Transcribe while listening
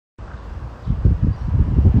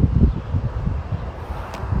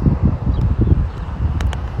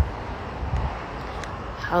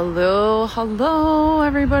Hello,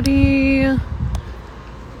 everybody.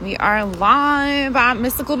 We are live at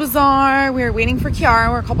Mystical Bazaar. We're waiting for Kiara.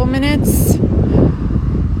 We're a couple minutes.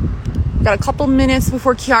 Got a couple minutes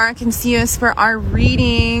before Kiara can see us for our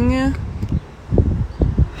reading.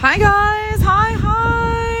 Hi, guys.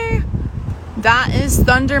 Hi. That is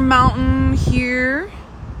Thunder Mountain here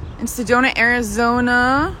in Sedona,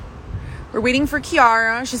 Arizona. We're waiting for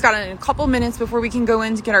Kiara. She's got a couple minutes before we can go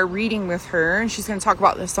in to get our reading with her. And she's going to talk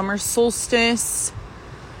about the summer solstice.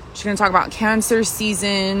 She's going to talk about Cancer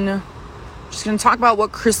season. She's going to talk about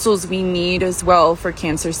what crystals we need as well for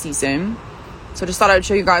Cancer season. So I just thought I would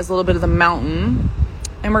show you guys a little bit of the mountain.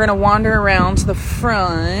 And we're going to wander around to the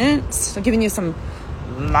front. So giving you some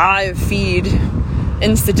live feed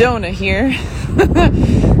in Sedona here.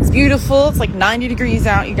 It's beautiful. It's like 90 degrees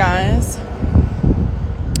out, you guys.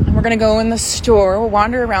 We're going to go in the store. We'll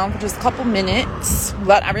wander around for just a couple minutes.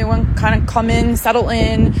 Let everyone kind of come in, settle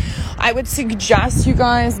in. I would suggest you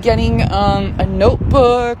guys getting a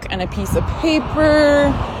notebook and a piece of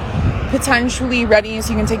paper, potentially ready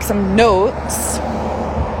so you can take some notes.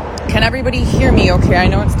 Can everybody hear me okay? I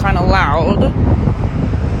know it's kind of loud.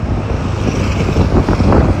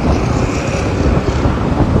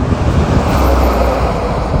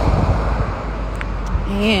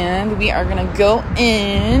 And we are going to go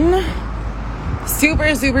in. Super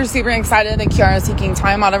excited that Kiara is taking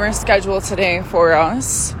time out of her schedule today for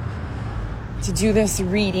us to do this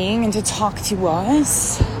reading and to talk to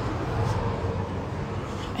us.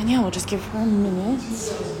 And yeah, we'll just give her a minute.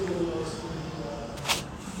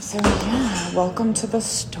 So yeah, welcome to the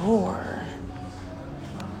store.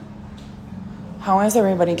 How is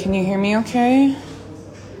everybody? Can you hear me okay?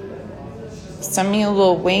 Send me a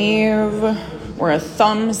little wave or a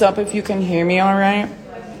thumbs up if you can hear me all right.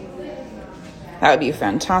 That would be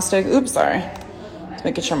fantastic. Oops, sorry. Just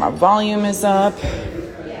making sure my volume is up.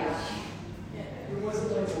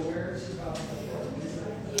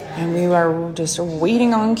 And we are just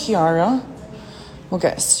waiting on Kiara. We'll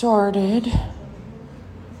get started.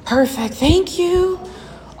 Perfect. Thank you.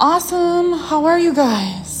 Awesome. How are you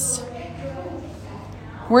guys?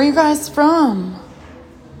 Where are you guys from?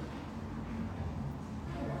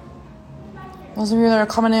 Those of you that are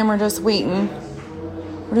coming in, we're just waiting.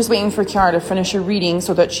 We're just waiting for Kiara to finish her reading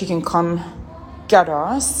so that she can come get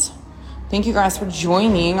us. Thank you guys for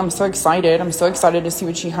joining. I'm so excited. I'm so excited to see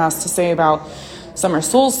what she has to say about summer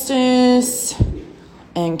solstice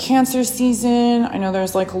and Cancer season. I know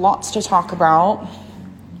there's like lots to talk about.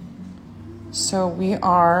 So we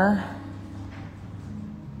are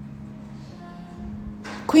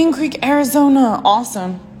Queen Creek, Arizona.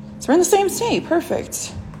 Awesome. So we're in the same state.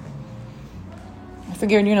 Perfect.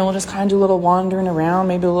 Figured, we'll just kind of do a little wandering around,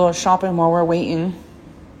 maybe a little shopping while we're waiting.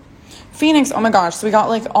 Phoenix, oh my gosh, so we got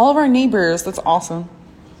like all of our neighbors. That's awesome.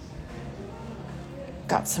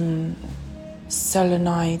 Got some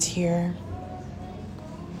selenite here.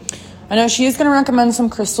 I know she is going to recommend some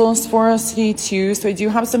crystals for us today too, so I do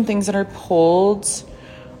have some things that are pulled.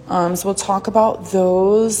 So we'll talk about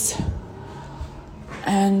those.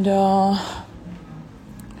 And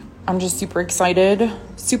I'm just super excited.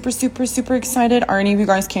 Super excited. Are any of you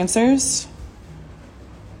guys Cancers?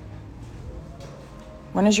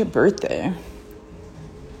 When is your birthday?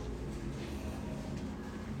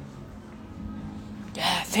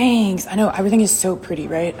 Yeah, thanks. I know, everything is so pretty,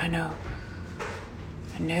 right? I know.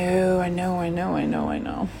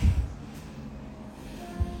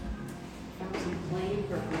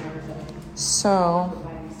 So,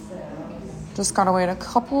 just gotta wait a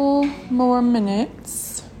couple more minutes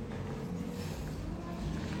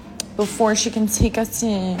before she can take us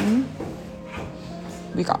in.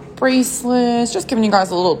 We got bracelets. Just giving you guys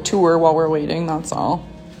a little tour while we're waiting, that's all.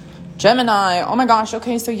 Gemini. Oh my gosh.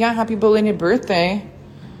 Okay, so yeah, happy belated birthday.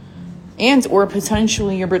 And or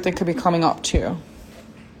potentially your birthday could be coming up too.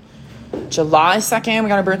 July 2nd, we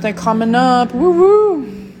got a birthday coming up.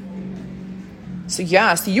 Woo-woo. So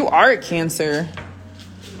yeah, so you are a Cancer.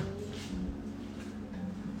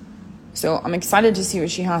 So I'm excited to see what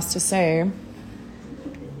she has to say.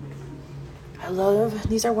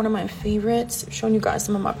 These are one of my favorites. I'm showing you guys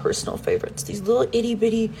some of my personal favorites. These little itty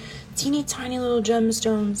bitty, teeny tiny little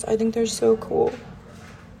gemstones. I think they're so cool.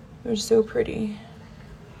 They're so pretty.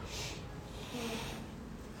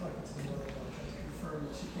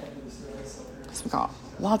 So we got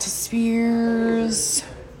lots of spheres.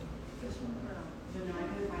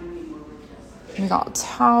 We got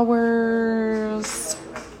towers.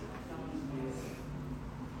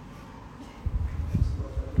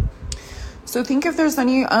 So think if there's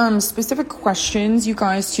any specific questions, you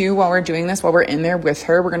guys, too, while we're doing this, while we're in there with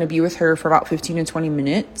her. We're going to be with her for about 15 to 20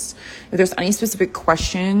 minutes. If there's any specific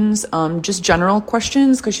questions, just general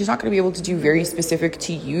questions, because she's not going to be able to do very specific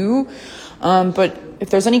to you. But if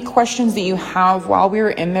there's any questions that you have while we were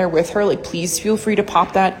in there with her, like, please feel free to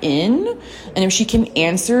pop that in. And if she can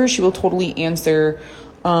answer, she will totally answer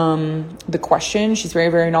the question. She's very,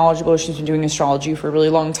 very knowledgeable. She's been doing astrology for a really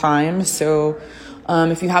long time. So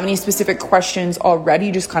if you have any specific questions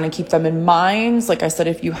already, just kind of keep them in mind. Like I said,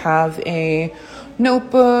 if you have a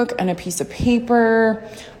notebook and a piece of paper,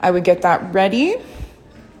 I would get that ready.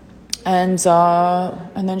 And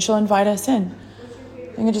then she'll invite us in.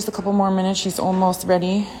 I think in just a couple more minutes, she's almost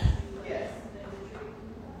ready.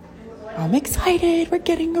 I'm excited. We're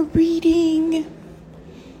getting a reading.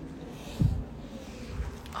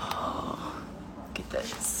 Oh, look at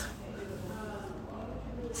this.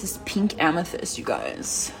 This is pink amethyst, you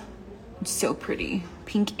guys. It's so pretty.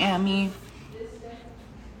 Pink amethyst.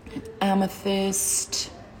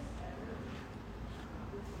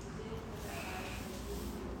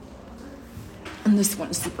 And this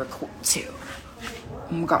one's super cool too.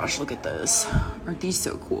 Oh my gosh, look at this. Aren't these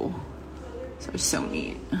so cool? They're so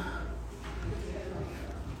neat.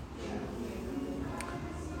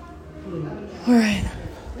 All right.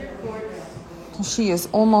 She is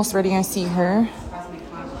almost ready. I see her.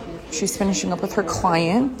 She's finishing up with her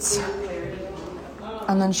client.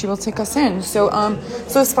 And then she will take us in. So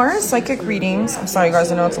as far as psychic readings, I'm sorry guys,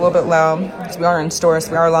 I know it's a little bit loud because we are in stores,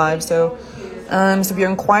 we are live. So if you're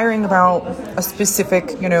inquiring about a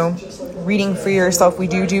specific, reading for yourself, we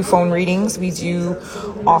do phone readings. We do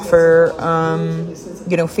offer,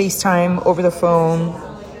 FaceTime, over the phone,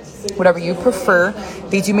 whatever you prefer.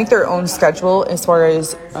 They do make their own schedule as far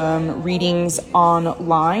as readings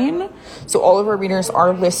online. So all of our readers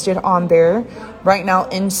are listed on there. Right now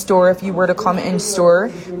in store, if you were to come in store,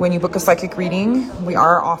 when you book a psychic reading, we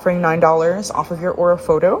are offering $9 off of your aura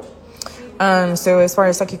photo. So as far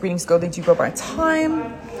as psychic readings go, they do go by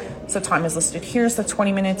time. So time is listed here. So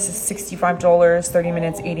 20 minutes is $65, 30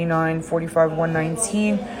 minutes, $89, 45,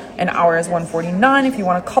 $119. An hour is $149 if you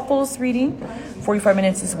want a couples reading. 45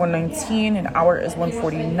 minutes is $119. An hour is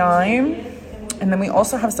 $149. And then we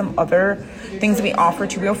also have some other things that we offer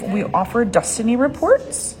too. We offer destiny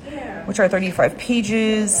reports, which are 35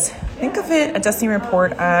 pages. Think of it, a destiny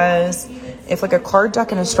report, as if like a card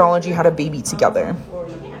deck and astrology had a baby together.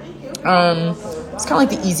 It's kind of like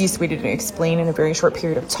the easiest way to explain in a very short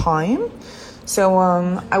period of time. So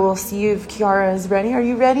I will see if Kiara is ready. Are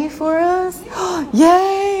you ready for us?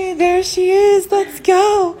 Yay! There she is. Let's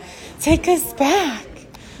go. Take us back.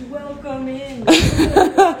 Welcome in.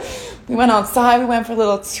 We went outside. We went for a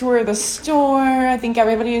little tour of the store. I think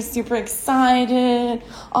everybody is super excited.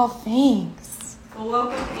 Oh, thanks. Well,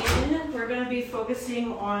 welcome in. We're going to be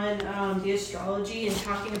focusing on the astrology and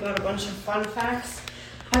talking about a bunch of fun facts.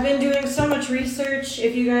 I've been doing so much research.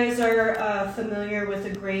 If you guys are familiar with a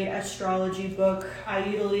great astrology book, I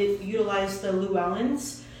utilize the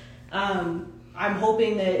Llewellyns. I'm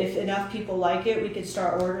hoping that if enough people like it, we could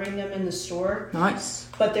start ordering them in the store. Nice.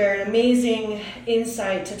 But they're an amazing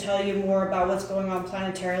insight to tell you more about what's going on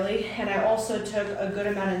planetarily. And I also took a good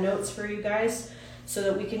amount of notes for you guys so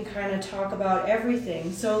that we can kind of talk about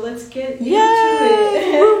everything. So let's get into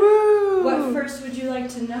it. What first would you like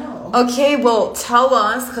to know? Okay, well, tell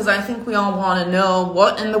us, because I think we all want to know,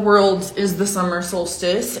 what in the world is the summer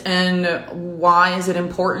solstice and why is it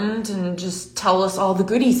important? And just tell us all the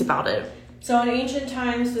goodies about it. So in ancient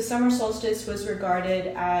times, the summer solstice was regarded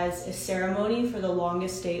as a ceremony for the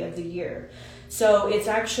longest day of the year. So it's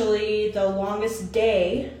actually the longest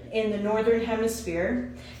day in the northern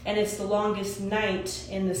hemisphere, and it's the longest night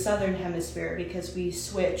in the southern hemisphere because we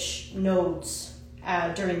switch nodes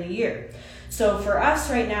during the year. So for us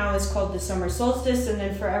right now, it's called the summer solstice, and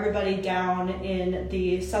then for everybody down in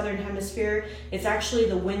the southern hemisphere, it's actually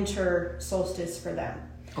the winter solstice for them.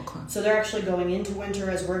 Okay. So they're actually going into winter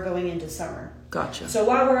as we're going into summer. Gotcha. So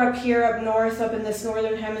while we're up here, up north, up in this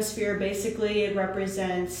northern hemisphere, basically it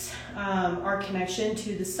represents our connection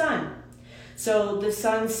to the sun. So the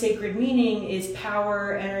sun's sacred meaning is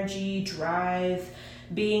power, energy, drive,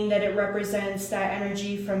 being that it represents that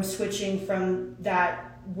energy from switching from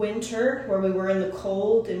that winter where we were in the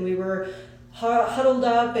cold and we were huddled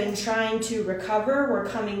up and trying to recover. We're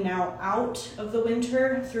coming now out of the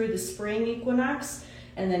winter through the spring equinox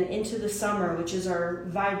and then into the summer, which is our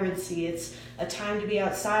vibrancy. It's a time to be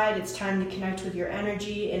outside, it's time to connect with your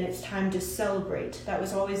energy, and it's time to celebrate. That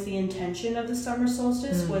was always the intention of the summer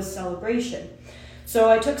solstice, was celebration. So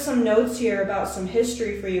I took some notes here about some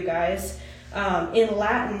history for you guys. In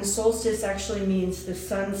Latin, solstice actually means the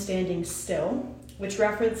sun standing still, which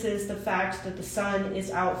references the fact that the sun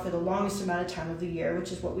is out for the longest amount of time of the year,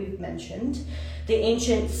 which is what we've mentioned. The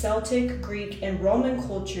ancient Celtic, Greek, and Roman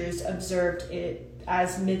cultures observed it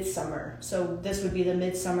as midsummer. So this would be the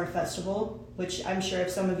Midsummer Festival, which I'm sure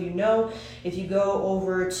if some of you know, if you go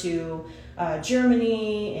over to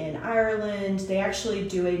Germany and Ireland, they actually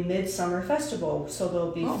do a midsummer festival. So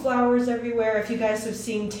there'll be flowers everywhere. If you guys have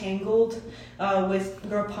seen Tangled with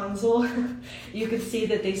Rapunzel, you can see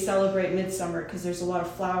that they celebrate midsummer because there's a lot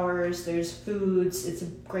of flowers, there's foods. It's a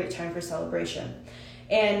great time for celebration.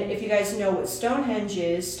 And if you guys know what Stonehenge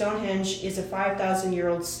is a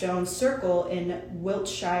 5,000-year-old stone circle in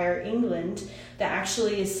Wiltshire, England, that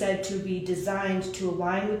actually is said to be designed to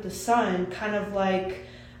align with the sun, kind of like,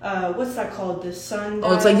 what's that called? The sundial?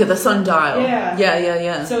 Oh, it's like the sundial. Yeah.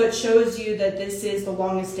 Yeah. So it shows you that this is the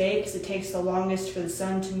longest day because it takes the longest for the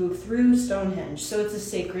sun to move through Stonehenge. So it's a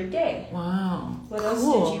sacred day. Wow. What else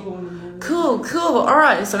did you want to know? Cool. All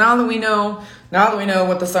right. So now that we know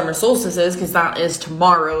what the summer solstice is, because that is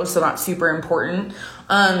tomorrow, so that's super important.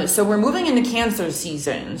 So we're moving into Cancer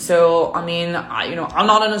season. So, I mean, I'm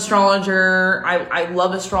not an astrologer. I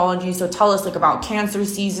love astrology. So tell us about Cancer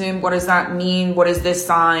season. What does that mean? What is this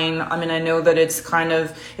sign? I mean, I know that it's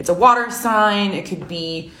a water sign. It could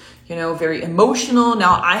be, very emotional.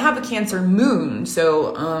 Now I have a Cancer moon.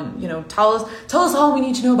 So, tell us all we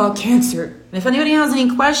need to know about Cancer. And if anybody has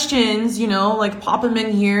any questions, pop them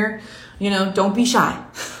in here. Don't be shy.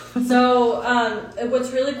 So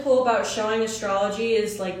what's really cool about showing astrology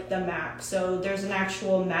is like the map. So there's an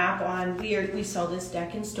actual map on, we sell this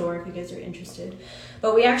deck in store if you guys are interested.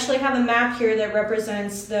 But we actually have a map here that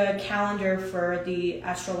represents the calendar for the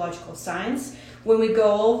astrological signs. When we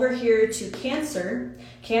go over here to Cancer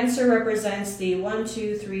represents the 1,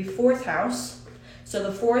 2, 3, 4th house. So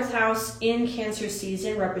the 4th house in Cancer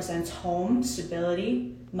season represents home,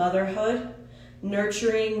 stability, motherhood,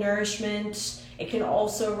 nurturing, nourishment. It can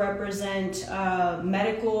also represent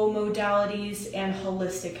medical modalities and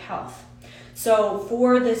holistic health. So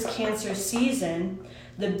for this Cancer season,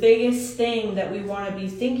 the biggest thing that we want to be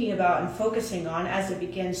thinking about and focusing on as it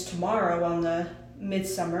begins tomorrow on the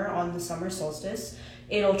midsummer, on the summer solstice,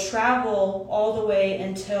 it'll travel all the way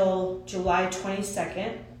until July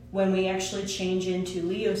 22nd when we actually change into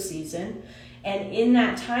Leo season. And in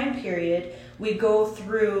that time period, we go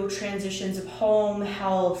through transitions of home,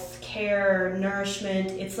 health, care,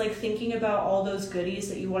 nourishment. It's like thinking about all those goodies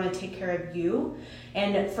that you want to take care of you.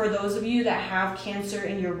 And for those of you that have Cancer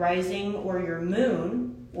in your rising or your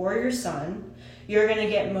moon or your sun, you're going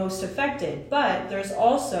to get most affected. But there's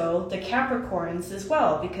also the Capricorns as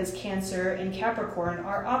well, because Cancer and Capricorn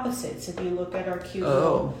are opposites. If you look at our cute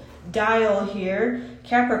little dial here,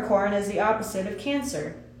 Capricorn is the opposite of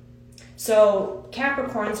Cancer. So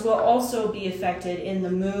Capricorns will also be affected in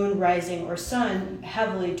the moon, rising, or sun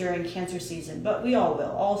heavily during Cancer season, but we all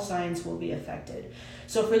will. All signs will be affected.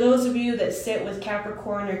 So for those of you that sit with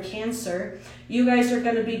Capricorn or Cancer, you guys are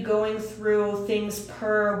going to be going through things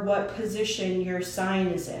per what position your sign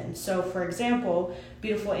is in. So for example,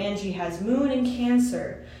 beautiful Angie has moon in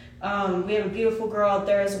Cancer. We have a beautiful girl out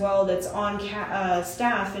there as well that's on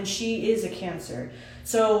staff, and she is a Cancer.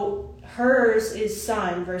 So hers is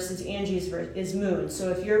sun versus Angie's is moon. So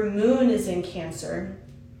if your moon is in Cancer,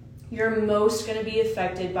 you're most going to be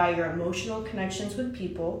affected by your emotional connections with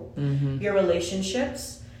people, your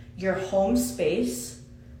relationships, your home space,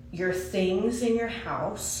 your things in your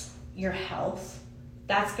house, your health.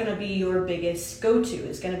 That's going to be your biggest go-to,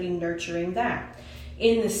 is going to be nurturing that.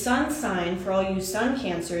 In the sun sign, for all you sun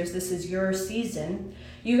Cancers, this is your season.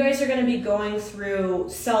 You guys are going to be going through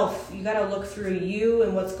self. You got to look through you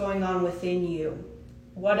and what's going on within you.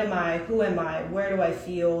 What am I? Who am I? Where do I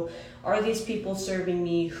feel? Are these people serving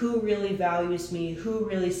me? Who really values me? Who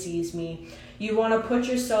really sees me? You want to put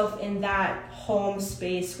yourself in that home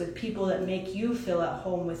space with people that make you feel at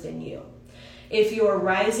home within you. If your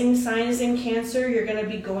rising sign is in Cancer, you're going to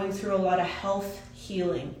be going through a lot of health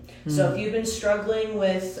healing. So if you've been struggling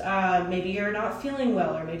with, maybe you're not feeling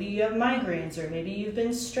well, or maybe you have migraines, or maybe you've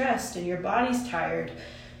been stressed and your body's tired,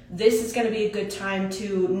 this is going to be a good time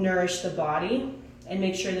to nourish the body and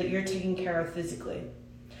make sure that you're taken care of physically.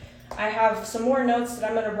 I have some more notes that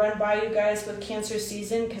I'm going to run by you guys with Cancer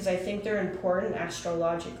season because I think they're important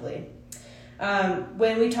astrologically.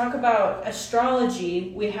 When we talk about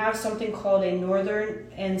astrology, we have something called a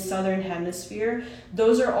northern and southern hemisphere.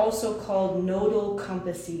 Those are also called nodal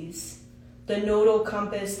compasses. The nodal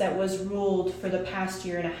compass that was ruled for the past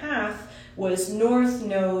year and a half was north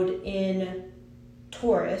node in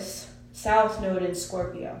Taurus, south node in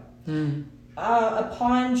Scorpio.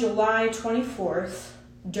 Upon July 24th,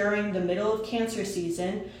 during the middle of Cancer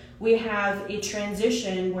season, we have a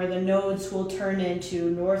transition where the nodes will turn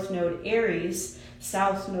into North Node Aries,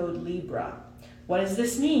 South Node Libra. What does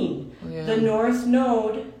this mean? Yeah. The North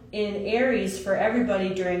Node in Aries for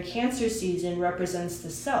everybody during Cancer season represents the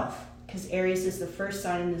self, because Aries is the first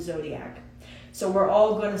sign in the zodiac. So we're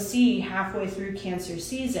all going to see halfway through Cancer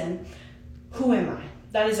season, who am I?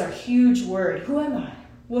 That is our huge word. Who am I?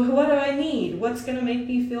 Well, what do I need? What's going to make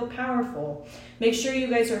me feel powerful? Make sure you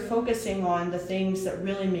guys are focusing on the things that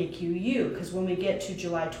really make you you, because when we get to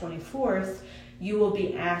July 24th, you will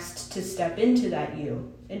be asked to step into that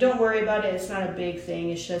you. And don't worry about it. It's not a big thing.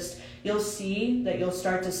 It's just you'll see that you'll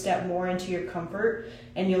start to step more into your comfort,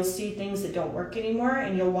 and you'll see things that don't work anymore,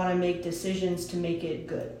 and you'll want to make decisions to make it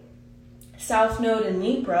good. South Node in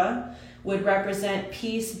Libra would represent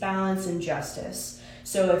peace, balance, and justice.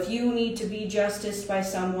 So if you need to be justiced by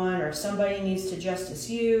someone, or somebody needs to justice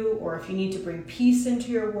you, or if you need to bring peace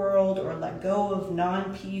into your world or let go of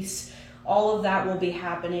non-peace, all of that will be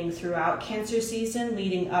happening throughout Cancer season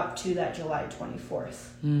leading up to that July 24th.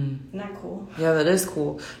 Isn't that cool? Yeah, that is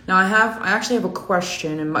cool. Now I actually have a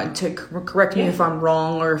question, and to correct me if I'm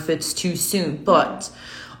wrong or if it's too soon, but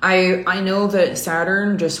I know that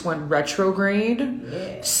Saturn just went retrograde.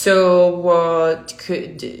 Yeah. So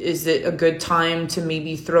is it a good time to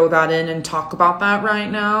maybe throw that in and talk about that right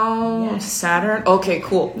now? Yes. Saturn? Okay,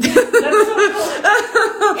 cool. That's so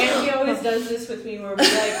cool. Angie always does this with me where we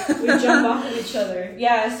jump off of each other.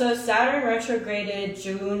 Yeah, so Saturn retrograded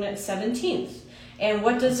June 17th. And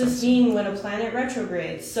what does this mean when a planet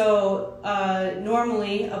retrogrades? So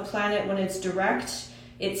normally a planet, when it's direct,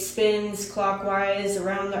 it spins clockwise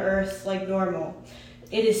around the Earth like normal.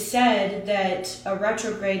 It is said that a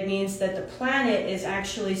retrograde means that the planet is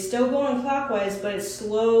actually still going clockwise, but it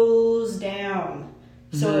slows down.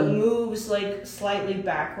 So it moves like slightly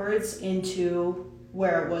backwards into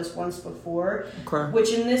where it was once before. Okay.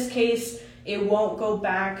 Which in this case, it won't go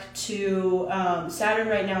back to, Saturn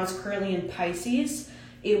right now is currently in Pisces.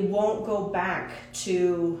 It won't go back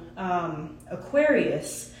to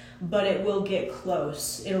Aquarius, but it will get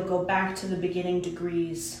close. It'll go back to the beginning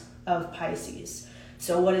degrees of Pisces.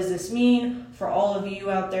 So what does this mean for all of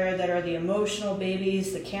you out there that are the emotional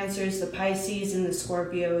babies, the Cancers, the Pisces, and the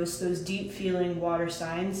Scorpios, those deep feeling water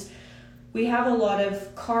signs? We have a lot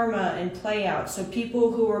of karma and play out. So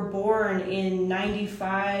people who were born in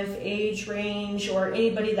 95 age range, or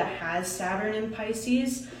anybody that has Saturn in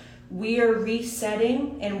Pisces, we are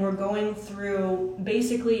resetting and we're going through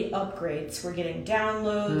basically upgrades. We're getting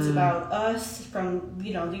downloads about us from,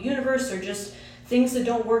 the universe, or just things that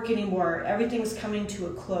don't work anymore. Everything's coming to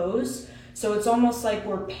a close. So it's almost like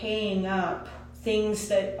we're paying up things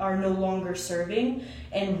that are no longer serving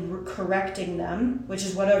and correcting them, which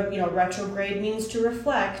is what a retrograde means, to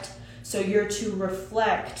reflect. So you're to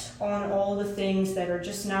reflect on all the things that are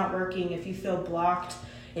just not working. If you feel blocked,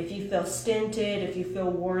 if you feel stinted, if you feel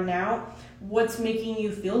worn out, what's making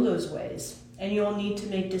you feel those ways? And you'll need to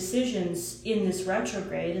make decisions in this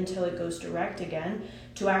retrograde until it goes direct again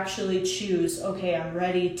to actually choose, okay, I'm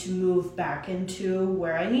ready to move back into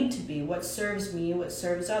where I need to be. What serves me, what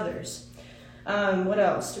serves others. What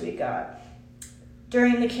else do we got?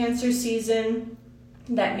 During the Cancer season,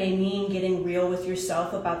 that may mean getting real with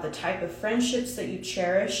yourself about the type of friendships that you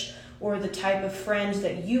cherish, or the type of friend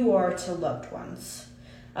that you are to loved ones.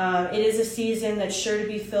 It is a season that's sure to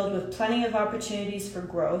be filled with plenty of opportunities for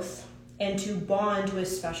growth and to bond with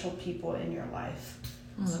special people in your life.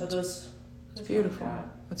 So that's beautiful.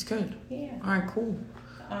 That's good. Yeah. All right, cool.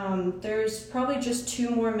 There's probably just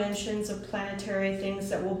 2 more mentions of planetary things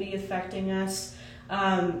that will be affecting us.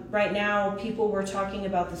 Right now, people were talking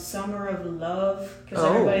about the summer of love, because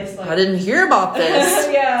everybody's like, I didn't hear about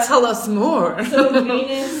this. Yeah. Tell us more. So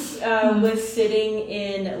Venus was sitting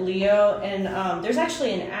in Leo, and there's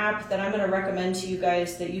actually an app that I'm going to recommend to you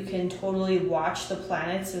guys that you can totally watch the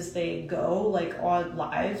planets as they go, like on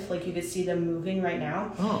live, like you could see them moving right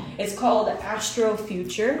now. Oh. It's called Astro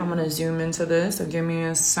Future. I'm going to zoom into this, so give me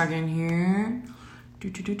a second here.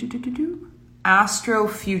 Astro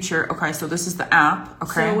Future. Okay, so this is the app.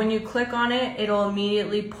 Okay. So when you click on it, it'll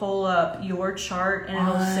immediately pull up your chart, and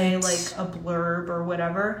it'll say like a blurb or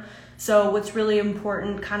whatever. So what's really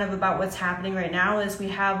important kind of about what's happening right now is we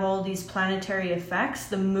have all these planetary effects.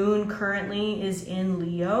 The moon currently is in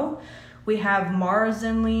Leo. We have Mars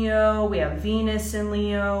in Leo. We have Venus in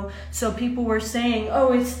Leo. So people were saying,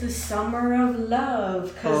 it's the summer of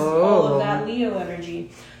love, because all of that Leo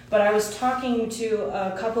energy. But I was talking to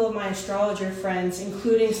a couple of my astrologer friends,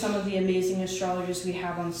 including some of the amazing astrologers we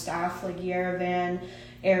have on staff, like Yerevan,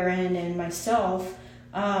 Aaron, and myself.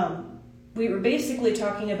 we were basically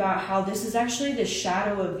talking about how this is actually the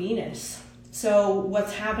shadow of Venus. So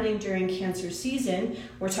what's happening during Cancer season,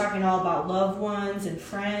 we're talking all about loved ones and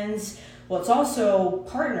friends. Well, it's also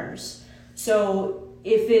partners. So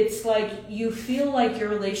if it's like you feel like your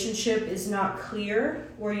relationship is not clear,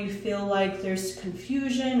 or you feel like there's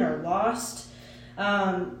confusion or lost,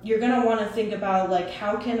 you're going to want to think about like,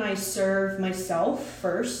 how can I serve myself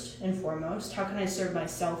first and foremost? How can I serve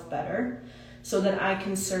myself better so that I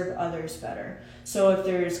can serve others better? So if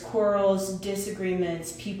there's quarrels,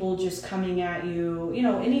 disagreements, people just coming at you, you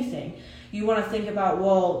know, anything, you want to think about,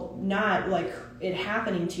 well, not like it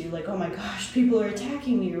happening to you, like, oh my gosh, people are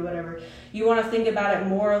attacking me or whatever. You want to think about it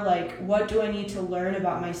more like, what do I need to learn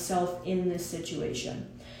about myself in this situation?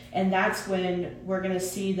 And that's when we're going to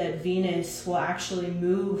see that Venus will actually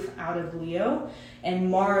move out of Leo, and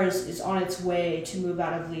Mars is on its way to move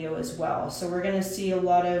out of Leo as well. So we're going to see a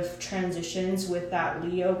lot of transitions with that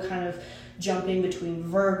Leo kind of jumping between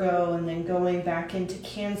Virgo and then going back into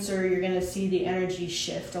Cancer. You're going to see the energy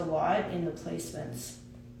shift a lot in the placements.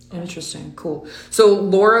 Interesting. Cool. So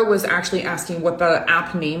Laura was actually asking what the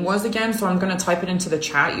app name was again. So I'm going to type it into the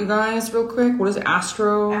chat, you guys, real quick. What is it?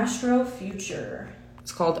 Astro Future.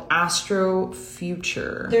 It's called Astro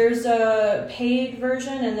Future. There's a paid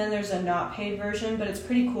version and then there's a not paid version, but it's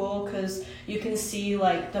pretty cool because you can see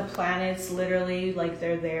like the planets literally like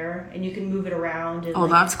they're there, and you can move it around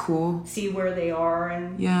and that's cool. See where they are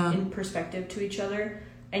and in perspective to each other.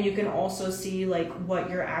 And you can also see like what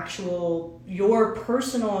your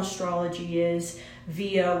personal astrology is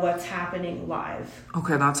via what's happening live.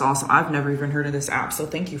 Okay, that's awesome. I've never even heard of this app, so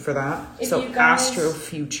thank you for that. Astro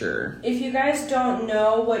Future. If you guys don't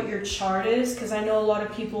know what your chart is, because I know a lot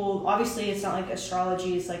of people, obviously it's not like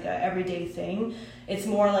astrology is like a everyday thing. It's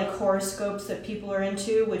more like horoscopes that people are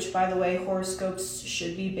into, which by the way, horoscopes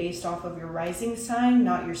should be based off of your rising sign,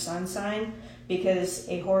 not your sun sign. Because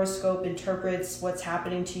a horoscope interprets what's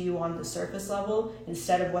happening to you on the surface level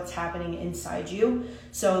instead of what's happening inside you.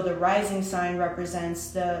 So the rising sign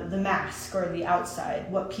represents the mask or the outside,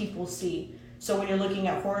 what people see. So when you're looking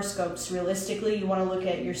at horoscopes, realistically, you want to look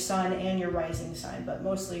at your sun and your rising sign, but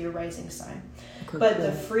mostly your rising sign. Okay, but cool.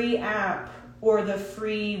 The free app or the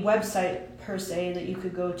free website per se that you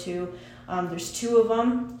could go to, there's two of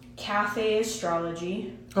them. Cafe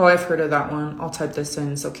Astrology. Oh, I've heard of that one. I'll type this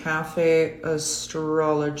in. So Cafe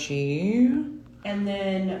Astrology. And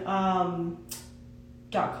then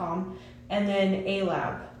 .com. And then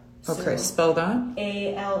ALAB. Okay, spell that.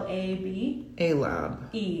 ALAB. ALAB.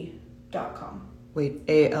 E.com. Wait,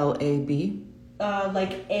 ALAB?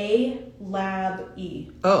 Like ALAB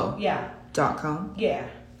E. Oh. Yeah. .com? Yeah.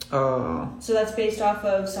 Oh. So that's based off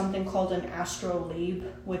of something called an astrolabe,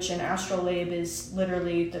 which an astrolabe is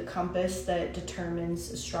literally the compass that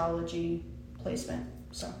determines astrology placement.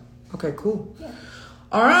 So. Okay, cool. Yeah.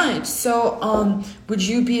 All right. So, would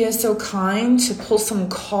you be so kind to pull some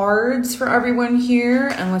cards for everyone here,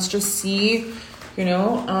 and let's just see,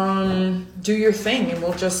 do your thing, and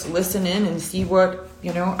we'll just listen in and see what,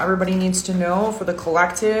 everybody needs to know for the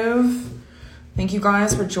collective. Thank you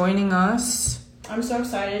guys for joining us. I'm so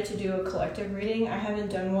excited to do a collective reading. I haven't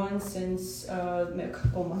done one since a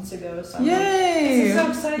couple months ago. So Yay! This is so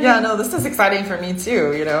exciting. Yeah, no, this is exciting for me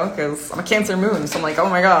too. Because I'm a Cancer moon, so I'm like, oh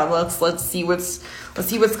my god, let's see what's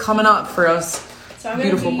coming up for us. So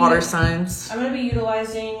beautiful water signs. I'm going to be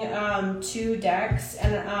utilizing 2 decks,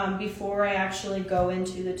 and before I actually go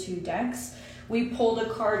into the 2 decks, we pulled a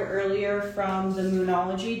card earlier from the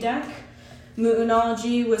Moonology deck.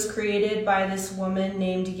 Moonology was created by this woman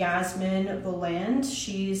named Yasmin Valand.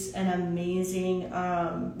 She's an amazing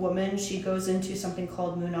woman. She goes into something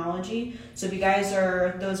called Moonology. So if you guys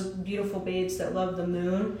are those beautiful babes that love the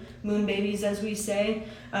moon babies as we say,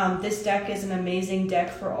 this deck is an amazing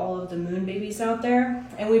deck for all of the moon babies out there.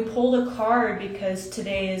 And we pulled a card because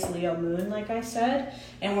today is Leo moon, like I said,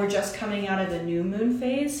 and we're just coming out of the new moon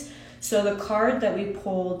phase. So the card that we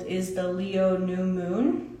pulled is the Leo new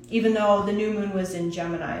moon. Even though the new moon was in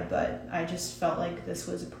Gemini, but I just felt like this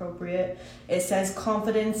was appropriate. It says,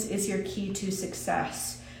 confidence is your key to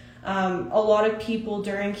success. A lot of people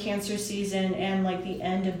during Cancer season and like the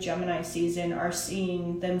end of Gemini season are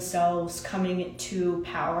seeing themselves coming to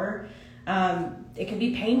power. It can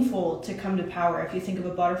be painful to come to power. If you think of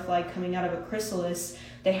a butterfly coming out of a chrysalis,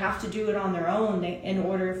 they have to do it on their own. In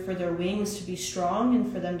order for their wings to be strong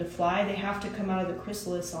and for them to fly, they have to come out of the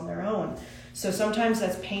chrysalis on their own. So sometimes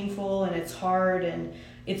that's painful and it's hard, and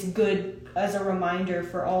it's good as a reminder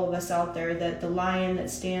for all of us out there that the lion that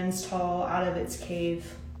stands tall out of its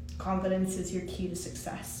cave, confidence is your key to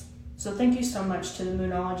success. So thank you so much to the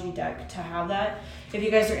Moonology deck to have that. If you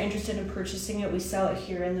guys are interested in purchasing it, we sell it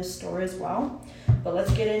here in the store as well. But let's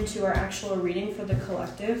get into our actual reading for the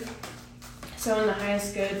collective. So in the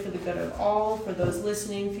highest good, for the good of all, for those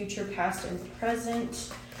listening, future, past, and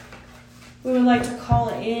present, we would like to call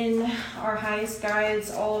in our highest guides,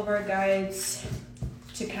 all of our guides,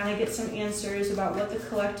 to kind of get some answers about what the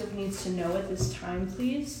collective needs to know at this time,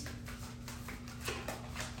 please.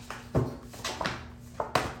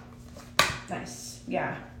 Nice.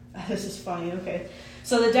 Yeah, this is funny. Okay.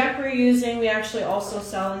 So the deck we're using, we actually also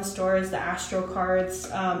sell in stores, the Astro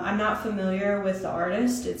cards. I'm not familiar with the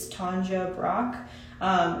artist. It's Tanja Brock.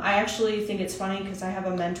 I actually think it's funny because I have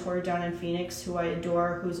a mentor down in Phoenix who I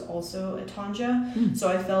adore, who's also a Tanja. So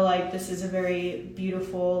I feel like this is a very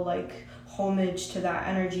beautiful, like, homage to that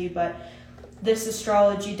energy. But this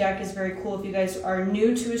astrology deck is very cool. If you guys are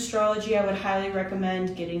new to astrology, I would highly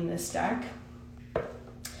recommend getting this deck.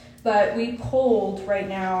 But we pulled right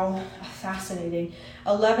now, fascinating,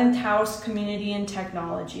 11th house, community and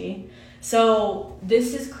technology. So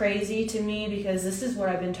this is crazy to me because this is what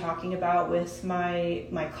I've been talking about with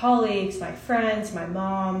my colleagues, my friends, my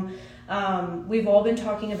mom. We've all been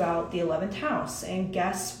talking about the 11th house, and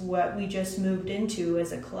guess what we just moved into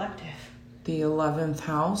as a collective? The 11th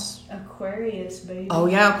house? Aquarius, baby. Oh,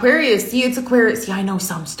 yeah, Aquarius. See, it's Aquarius. See, I know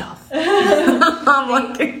some stuff. I'm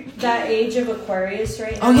like... That age of Aquarius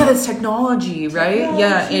right now. Oh, yeah, that's technology, right?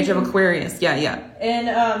 Yeah, age of Aquarius. Yeah. And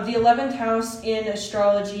the 11th house in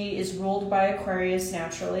astrology is ruled by Aquarius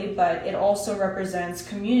naturally, but it also represents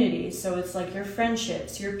community. So it's like your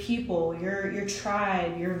friendships, your people, your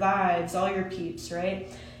tribe, your vibes, all your peeps,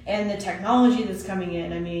 right? And the technology that's coming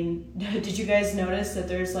in. I mean, did you guys notice that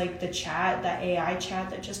there's like the chat, that AI chat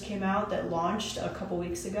that just came out that launched a couple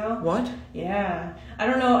weeks ago? What? Yeah. I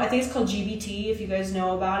don't know. I think it's called GBT, if you guys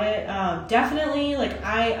know about it. Definitely, like,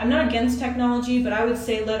 I'm not against technology, but I would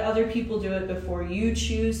say let other people do it before you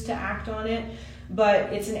choose to act on it.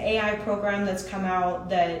 But it's an AI program that's come out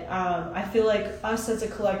that I feel like us as a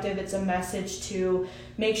collective, it's a message to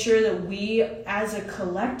make sure that we as a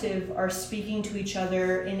collective are speaking to each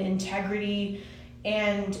other in integrity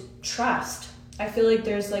and trust. I feel like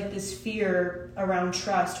there's like this fear around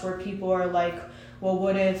trust where people are like, well,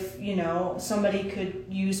 what if, somebody could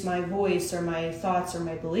use my voice or my thoughts or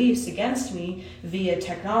my beliefs against me via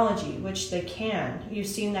technology, which they can. You've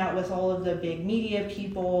seen that with all of the big media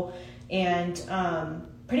people. And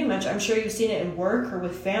pretty much, I'm sure you've seen it in work or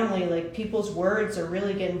with family, like people's words are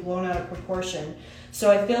really getting blown out of proportion.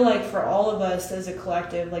 So I feel like for all of us as a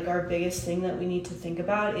collective, like our biggest thing that we need to think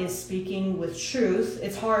about is speaking with truth.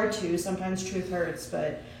 It's hard to, sometimes truth hurts,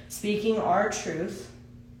 but speaking our truth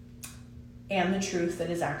and the truth that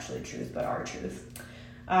is actually truth, but our truth.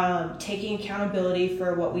 Taking accountability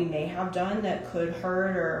for what we may have done that could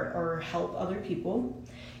hurt or help other people,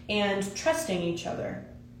 and trusting each other.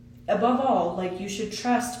 Above all, like, you should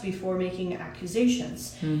trust before making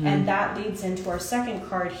accusations. Mm-hmm. And that leads into our second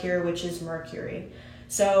card here, which is Mercury.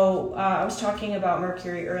 So I was talking about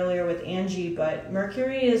Mercury earlier with Angie, but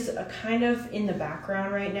Mercury is a kind of in the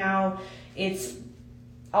background right now. It's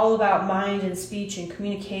all about mind and speech and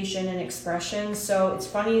communication and expression. So it's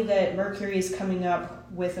funny that Mercury is coming up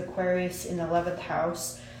with Aquarius in the 11th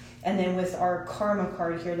house. And then with our karma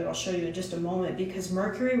card here that I'll show you in just a moment, because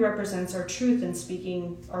Mercury represents our truth in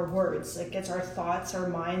speaking our words. It gets our thoughts, our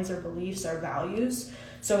minds, our beliefs, our values.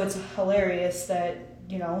 So it's hilarious that,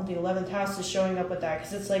 the 11th house is showing up with that,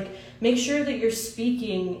 because it's like, make sure that you're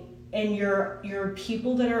speaking and your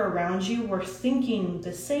people that are around you were thinking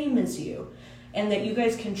the same as you. And that you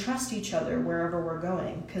guys can trust each other wherever we're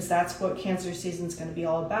going, because that's what Cancer season is going to be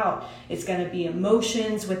all about. It's going to be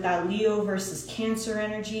emotions with that Leo versus Cancer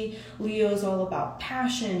energy. Leo's all about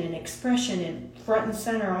passion and expression and front and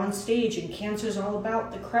center on stage, and Cancer's all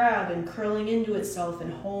about the crab and curling into itself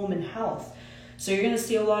and home and health. So you're going to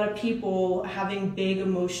see a lot of people having big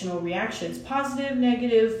emotional reactions, positive,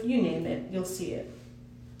 negative, you name it, you'll see it.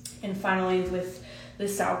 And finally, with the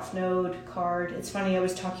South Node card. It's funny, I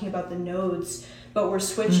was talking about the nodes, but we're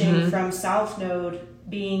switching from South Node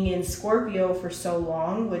being in Scorpio for so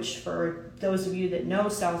long, which for those of you that know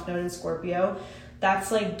South Node in Scorpio,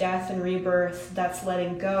 that's like death and rebirth, that's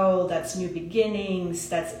letting go, that's new beginnings,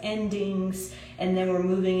 that's endings, and then we're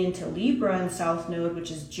moving into Libra in South Node, which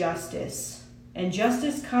is justice. And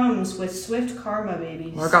justice comes with swift karma,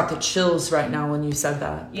 babies. Well, I got the chills right now when you said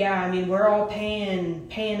that. Yeah, I mean, we're all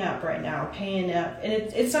paying up right now, paying up. And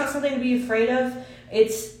it's not something to be afraid of.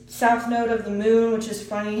 It's South Node of the moon, which is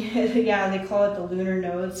funny. Yeah, they call it the lunar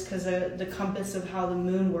nodes because the compass of how the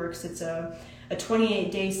moon works, it's a a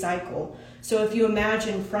 28-day cycle. So if you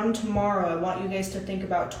imagine from tomorrow, I want you guys to think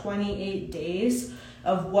about 28 days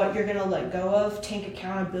of what you're going to let go of, take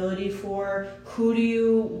accountability for. Who do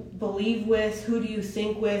you believe with? Who do you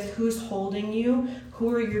think with? Who's holding you?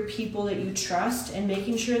 Who are your people that you trust? And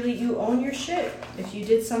making sure that you own your shit. If you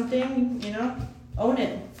did something, own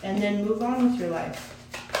it. And then move on with your life.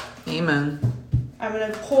 Amen. I'm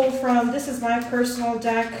going to pull from, this is my personal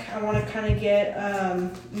deck. I want to kind of get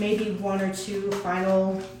maybe one or two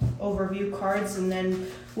final overview cards, and then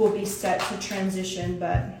we'll be set to transition.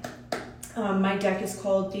 But my deck is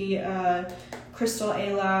called the Crystal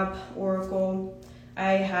A-Lab Oracle.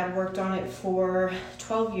 I had worked on it for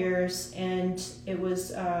 12 years, and it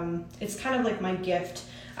was it's kind of like my gift.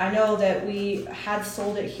 I know that we had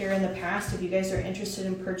sold it here in the past. If you guys are interested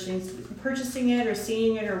in purchasing it or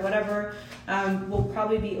seeing it or whatever, we'll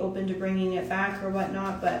probably be open to bringing it back or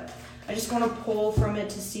whatnot. But I just want to pull from it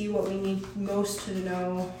to see what we need most to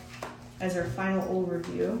know as our final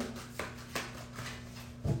overview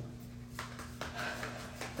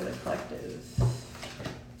for the collective.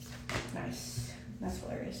 Nice. That's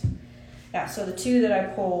hilarious. Yeah, so the two that I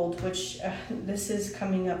pulled, which this is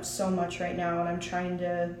coming up so much right now,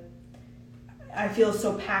 and I feel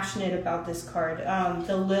so passionate about this card.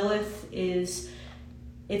 The Lilith it's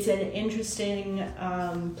an interesting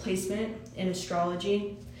placement in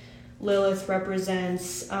astrology. Lilith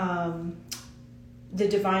represents the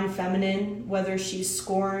divine feminine, whether she's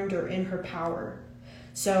scorned or in her power.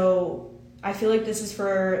 So I feel like this is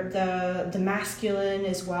for the masculine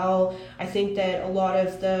as well. I think that a lot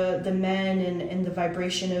of the men and the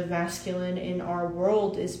vibration of masculine in our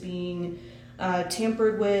world is being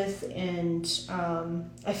tampered with, and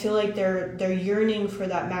I feel like they're yearning for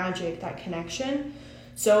that magic, that connection.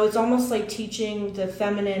 So it's almost like teaching the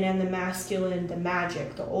feminine and the masculine the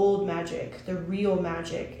magic, the old magic, the real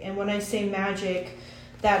magic. And when I say magic,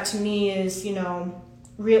 that to me is,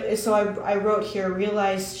 so I wrote here,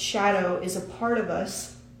 realize shadow is a part of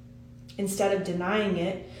us. Instead of denying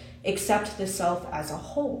it, accept the self as a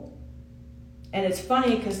whole. And it's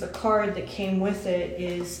funny because the card that came with it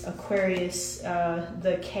is Aquarius,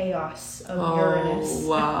 the chaos of Uranus. Oh,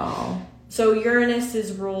 wow. So Uranus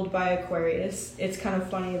is ruled by Aquarius. It's kind of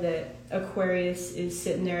funny that Aquarius is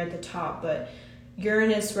sitting there at the top, but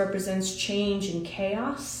Uranus represents change and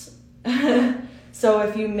chaos. So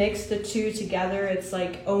if you mix the two together, it's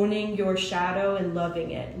like owning your shadow and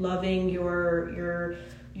loving it, loving your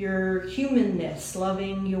humanness,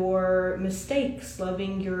 loving your mistakes,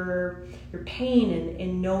 loving your pain,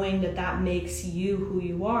 and knowing that makes you who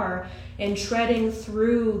you are, and treading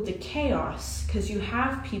through the chaos, because you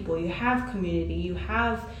have people, you have community, you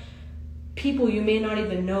have people you may not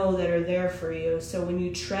even know that are there for you. So when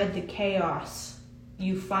you tread the chaos,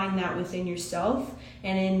 you find that within yourself,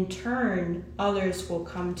 and in turn, others will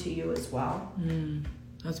come to you as well.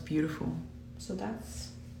 That's beautiful. So that's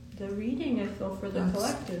the reading, I feel, for the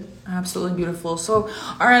collective. Absolutely beautiful. So,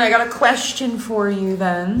 all right, I got a question for you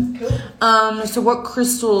then. Cool. So what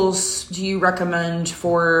crystals do you recommend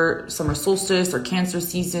for summer solstice or Cancer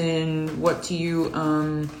season? What do you,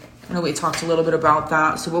 I know we talked a little bit about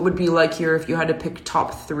that. So what would be like here if you had to pick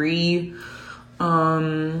top 3?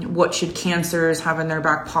 What should Cancers have in their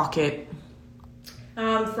back pocket?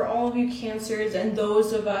 For all of you Cancers, and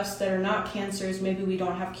those of us that are not Cancers, maybe we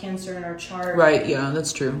don't have Cancer in our chart. Right, yeah,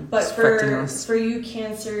 that's true. But for you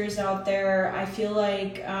Cancers out there, I feel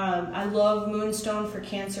like I love Moonstone for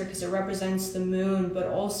Cancer because it represents the moon, but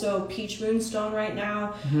also Peach Moonstone right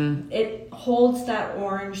now. Mm-hmm. It holds that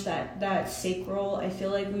orange, that sacral. I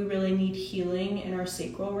feel like we really need healing in our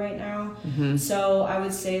sacral right now. Mm-hmm. So I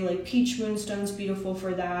would say like Peach Moonstone's beautiful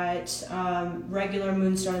for that. Regular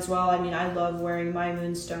Moonstone as well. I mean, I love wearing my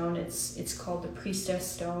Moonstone. It's called the Priestess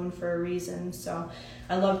Stone for a reason, so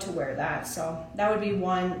I love to wear that. So that would be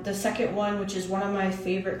one. The second one, which is one of my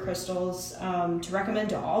favorite crystals to recommend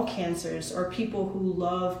to all Cancers or people who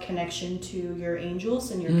love connection to your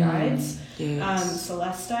angels and your guides. Yes.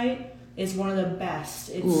 Celestite is one of the best.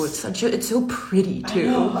 It's so pretty too.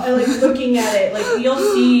 I know. I like looking at it. Like you'll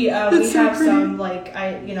see, we have some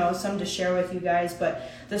some to share with you guys. But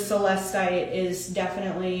the Celestite is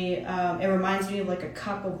definitely. It reminds me of like a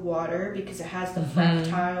cup of water because it has the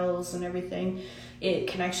fractals and everything. It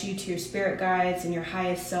connects you to your spirit guides and your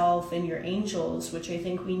highest self and your angels, which I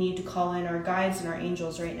think we need to call in our guides and our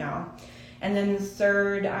angels right now. And then the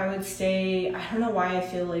third, I would say, I don't know why I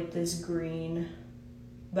feel like this green.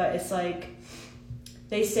 But it's like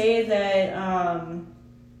they say that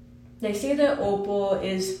opal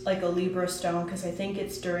is like a Libra stone because I think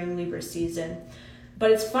it's during Libra season. But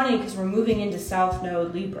it's funny because we're moving into South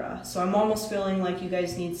Node Libra. So I'm almost feeling like you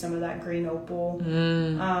guys need some of that green opal.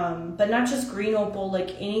 But not just green opal,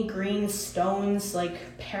 like any green stones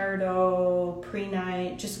like peridot,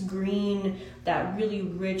 prehnite, just green, that really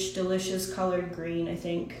rich, delicious colored green, I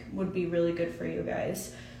think would be really good for you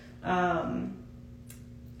guys. I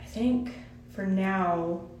think for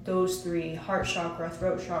now, those three, heart chakra,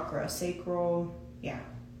 throat chakra, sacral, yeah.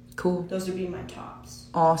 Cool. Those would be my tops.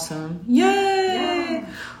 Awesome. Yay! Yeah.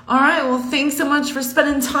 All right. Well, thanks so much for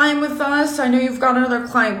spending time with us. I know you've got another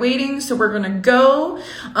client waiting, so we're going to go.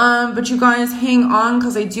 But you guys hang on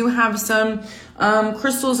because I do have some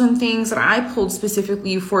crystals and things that I pulled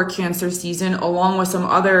specifically for Cancer season, along with some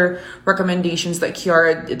other recommendations that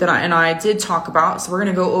Kiara and I did talk about. So we're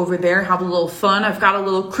going to go over there, have a little fun. I've got a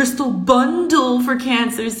little crystal bundle for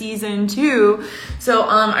Cancer season too. So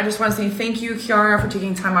I just want to say thank you, Kiara, for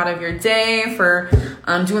taking time out of your day, for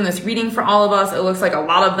doing this reading for all of us. It looks like a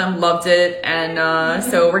lot of them loved it. And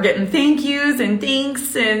so we're getting thank yous and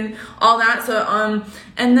thanks and all that. So,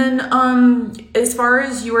 and then as far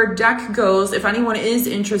as your deck goes, if anyone is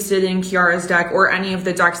interested in Kiara's deck or any of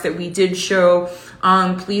the decks that we did show,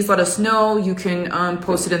 please let us know. You can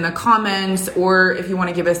post it in the comments, or if you want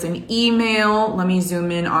to give us an email. Let me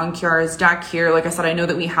zoom in on Kiara's deck here. Like I said, I know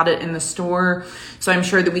that we had it in the store, so I'm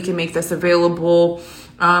sure that we can make this available.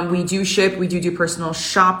 We do ship, we do personal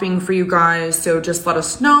shopping for you guys, so just let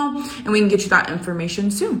us know and we can get you that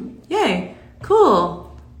information soon. Yay, cool.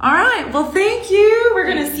 All right, well, thank you. We're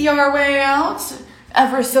gonna see our way out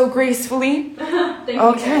ever so gracefully. Thank you,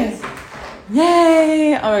 okay. guys.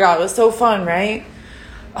 Yay. Oh my God, it was so fun, right?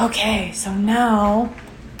 Okay, so now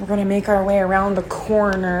we're gonna make our way around the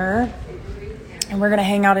corner and we're gonna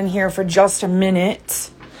hang out in here for just a minute.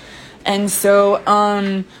 And so,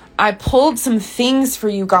 I pulled some things for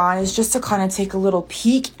you guys just to kind of take a little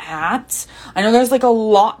peek at. I know there's like a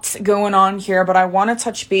lot going on here, but I want to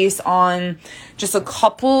touch base on just a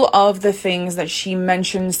couple of the things that she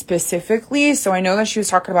mentioned specifically. So I know that she was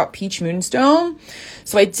talking about peach moonstone.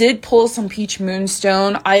 So I did pull some peach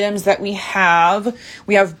moonstone items that we have.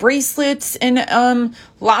 We have bracelets and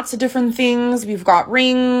lots of different things. We've got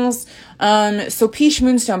rings. So peach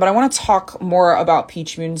moonstone, but I want to talk more about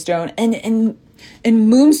peach moonstone and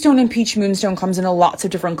moonstone and peach moonstone comes in lots of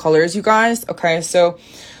different colors, you guys. Okay, so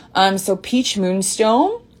peach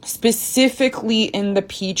moonstone, specifically in the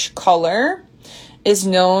peach color, is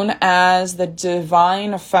known as the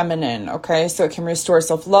divine feminine. Okay, so it can restore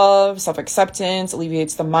self-love, self-acceptance,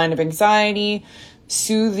 alleviates the mind of anxiety,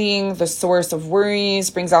 soothing the source of worries,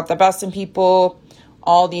 brings out the best in people.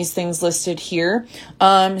 All these things listed here.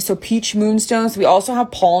 So peach moonstones. We also have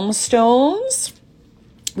palm stones.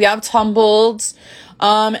 We have tumbled.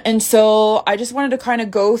 And so I just wanted to kind of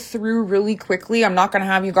go through really quickly. I'm not going to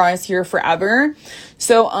have you guys here forever.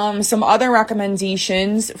 So, some other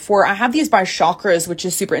recommendations I have these by chakras, which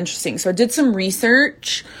is super interesting. So I did some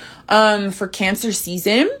research, for Cancer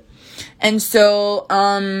season. And so,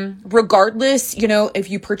 regardless, if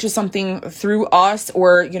you purchase something through us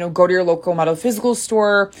or, go to your local metaphysical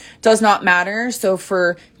store, does not matter. So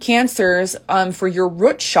for Cancers, for your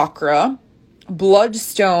root chakra,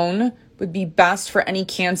 bloodstone would be best for any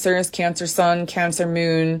Cancers, Cancer sun, Cancer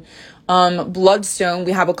moon. Bloodstone,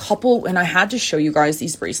 we have a couple, and I had to show you guys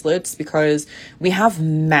these bracelets because we have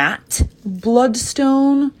matte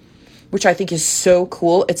bloodstone, which I think is so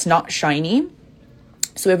cool. It's not shiny.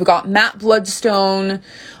 So we've got matte bloodstone.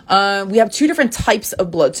 We have two different types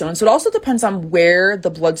of bloodstone. So it also depends on where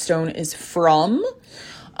the bloodstone is from.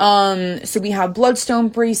 So we have bloodstone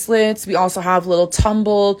bracelets. We also have little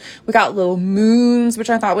tumbled. We got little moons, which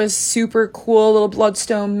I thought was super cool. Little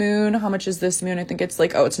bloodstone moon. How much is this moon? I think it's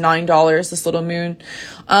like, it's $9, this little moon.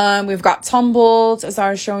 We've got tumbled, as I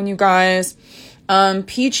was showing you guys.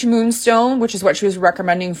 Peach moonstone, which is what she was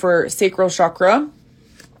recommending for sacral chakra.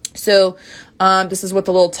 So, this is what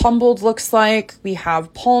the little tumbled looks like. We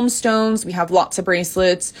have palm stones. We have lots of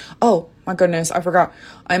bracelets. Oh my goodness, I forgot.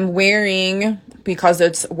 I'm wearing, because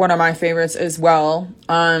it's one of my favorites as well,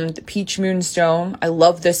 the peach moonstone. I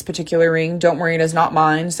love this particular ring. Don't worry, it is not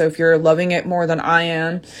mine. So if you're loving it more than I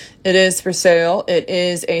am, it is for sale. It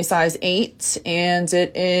is a size 8 and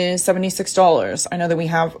it is $76. I know that we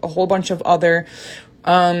have a whole bunch of other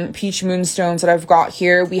peach moonstones that I've got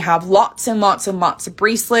here. We have lots and lots and lots of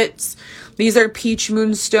bracelets. These are peach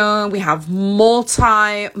moonstone. We have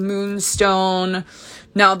multi moonstone.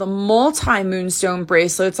 Now the multi moonstone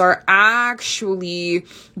bracelets are actually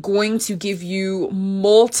going to give you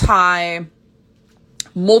multiple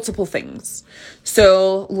things.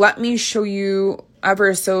 So let me show you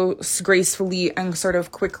ever so gracefully and sort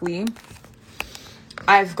of quickly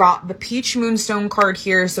I've got the peach moonstone card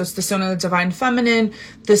here. So it's the stone of the divine feminine,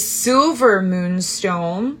 the silver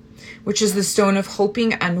moonstone, which is the stone of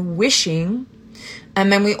hoping and wishing. And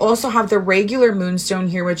then we also have the regular moonstone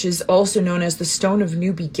here, which is also known as the stone of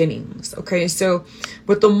new beginnings. Okay, so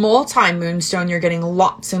with the multi-moonstone, you're getting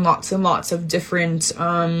lots and lots and lots of different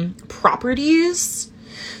properties.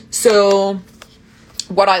 So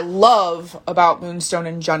what I love about moonstone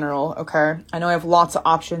in general, okay, I know I have lots of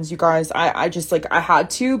options, you guys. I just like, I had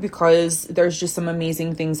to, because there's just some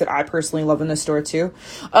amazing things that I personally love in the store too.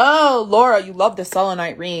 Oh, Laura, you love the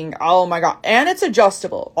selenite ring. Oh my God. And it's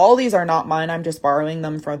adjustable. All these are not mine. I'm just borrowing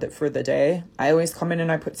them for the day. I always come in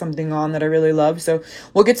and I put something on that I really love. So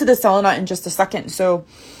we'll get to the selenite in just a second. So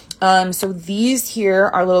these here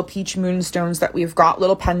are little peach moonstones that we've got,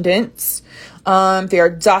 little pendants. They are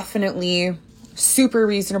definitely super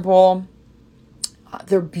reasonable.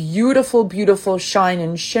 They're beautiful, beautiful shine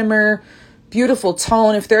and shimmer, beautiful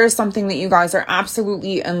tone. If there is something that you guys are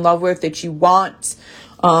absolutely in love with that you want,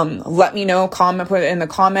 let me know, put it in the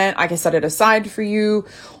comment. I can set it aside for you.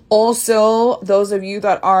 Also, those of you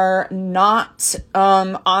that are not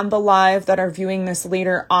on the live, that are viewing this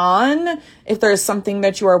later on, if there's something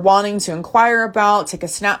that you are wanting to inquire about, take a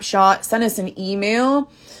snapshot, send us an email.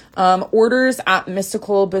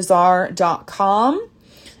 orders@mysticalbazaar.com.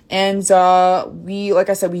 And like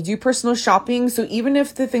I said, we do personal shopping. So even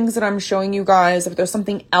if the things that I'm showing you guys, if there's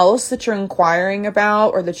something else that you're inquiring about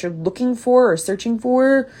or that you're looking for or searching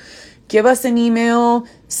for, give us an email,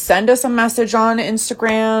 send us a message on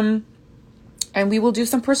Instagram, and we will do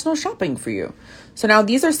some personal shopping for you. So now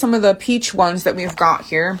these are some of the peach ones that we've got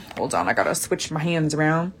here. Hold on, I gotta switch my hands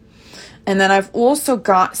around. And then I've also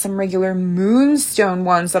got some regular moonstone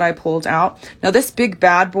ones that I pulled out. Now this big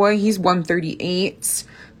bad boy, he's 138.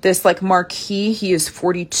 This like marquee, he is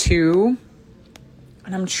 42.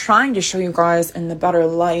 And I'm trying to show you guys in the better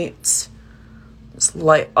light. This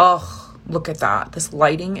light, oh, look at that. This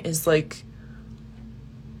lighting is like,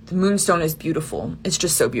 the moonstone is beautiful. It's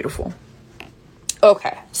just so beautiful.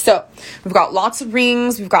 Okay, so we've got lots of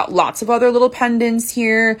rings. We've got lots of other little pendants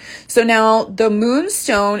here. So now the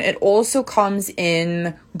moonstone, it also comes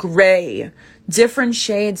in gray, different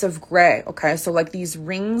shades of gray. Okay, so like these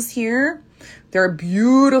rings here, they're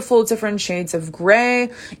beautiful, different shades of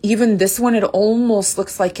gray. Even this one, it almost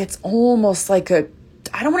looks like, it's almost like a,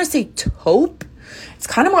 I don't want to say taupe. It's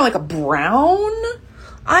kind of more like a brown,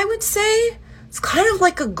 I would say. It's kind of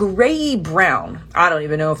like a gray brown. I don't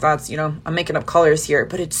even know if that's, I'm making up colors here,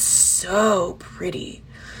 but it's so pretty.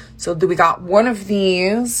 So we got one of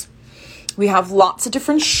these. We have lots of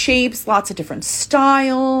different shapes, lots of different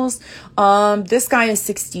styles. This guy is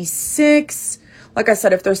 66. Like I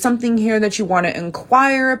said, if there's something here that you want to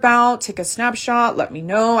inquire about, take a snapshot, let me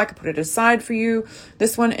know. I can put it aside for you.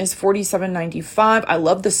 This one is $47.95. I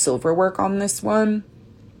love the silver work on this one.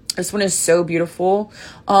 This one is so beautiful.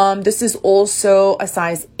 This is also a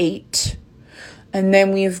size 8. And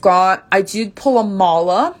then we've got, I did pull a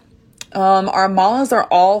mala. Our malas are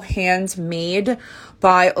all handmade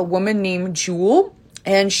by a woman named Jewel.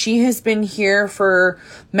 And she has been here for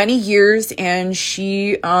many years. And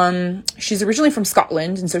she's originally from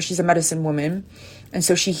Scotland. And so she's a medicine woman. And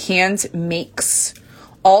so she hand makes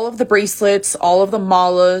all of the bracelets, all of the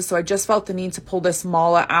malas. So I just felt the need to pull this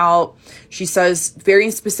mala out. She says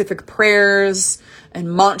very specific prayers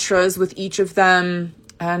and mantras with each of them.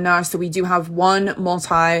 And so we do have one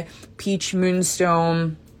multi-peach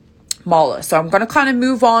moonstone mala. So I'm going to kind of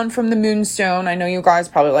move on from the moonstone. I know you guys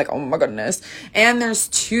probably like, oh my goodness. And there's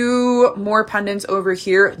 2 more pendants over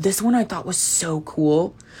here. This one I thought was so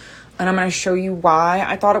cool. And I'm going to show you why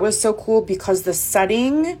I thought it was so cool, because the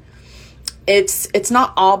setting, it's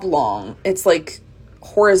not oblong, it's like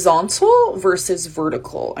horizontal versus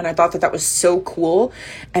vertical, and I thought that was so cool.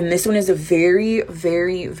 And this one is a very,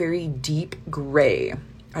 very, very deep gray.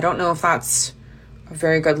 I don't know if that's a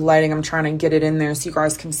very good lighting. I'm trying to get it in there so you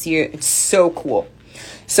guys can see it. It's so cool.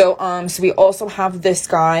 So we also have this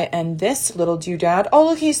guy and this little doodad. Oh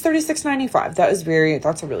look, he's $36.95.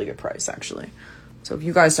 That's a really good price actually. So if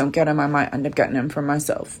you guys don't get him, I might end up getting him for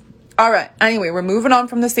myself. All right. Anyway, we're moving on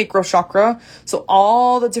from the sacral chakra. So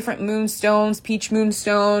all the different moonstones, peach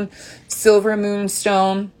moonstone, silver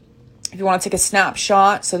moonstone. If you want to take a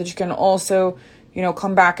snapshot so that you can also,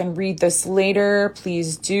 come back and read this later,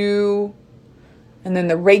 please do. And then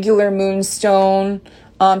the regular moonstone.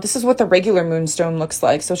 This is what the regular moonstone looks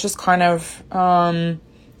like. So it's just kind of, how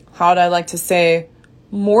do I like to say,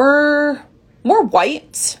 more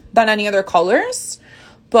white than any other colors.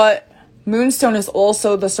 But moonstone is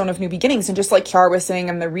also the stone of new beginnings. And just like Kiara was saying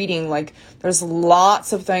in the reading, like there's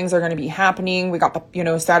lots of things that are going to be happening. We got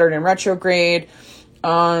the, Saturn in retrograde.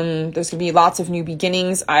 There's gonna be lots of new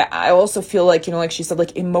beginnings. I also feel like, you know, like she said,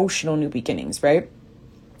 like emotional new beginnings, right?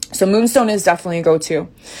 So moonstone is definitely a go-to.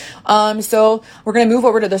 So we're going to move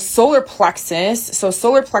over to the solar plexus. So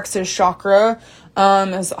solar plexus chakra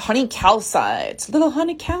is honey calcites, little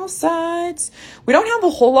honey calcites. We don't have a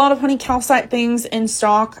whole lot of honey calcite things in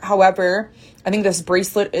stock. However, I think this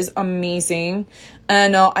bracelet is amazing.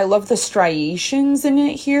 And I love the striations in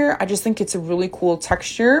it here. I just think it's a really cool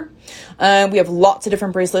texture. We have lots of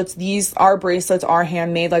different bracelets. Our bracelets are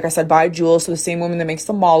handmade, like I said, by Jewel. So the same woman that makes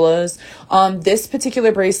the malas. This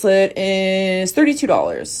particular bracelet is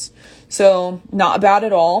 $32. So not bad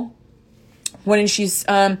at all. When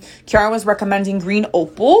Kiara was recommending green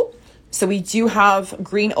opal. So we do have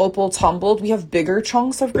green opal tumbled. We have bigger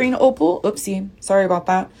chunks of green opal. Oopsie. Sorry about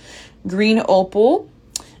that. Green opal.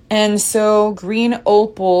 And so green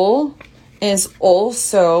opal is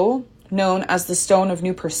also known as the stone of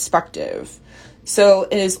new perspective. So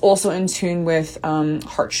it is also in tune with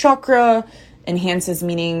heart chakra, enhances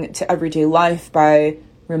meaning to everyday life by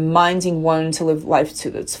reminding one to live life to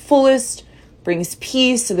its fullest, brings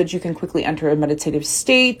peace so that you can quickly enter a meditative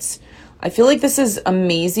state. I feel like this is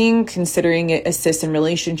amazing considering it assists in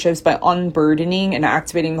relationships by unburdening and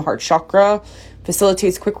activating the heart chakra,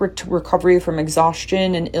 facilitates quick recovery from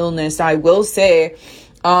exhaustion and illness. Now, I will say,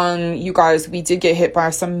 you guys, we did get hit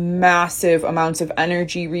by some massive amounts of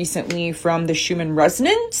energy recently from the Schumann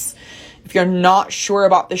resonance. If you're not sure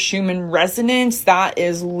about the Schumann resonance, that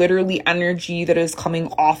is literally energy that is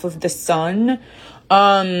coming off of the sun.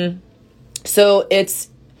 So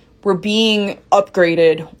we're being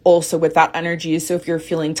upgraded also with that energy. So if you're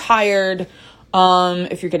feeling tired,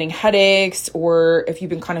 if you're getting headaches, or if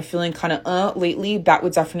you've been kind of feeling lately, that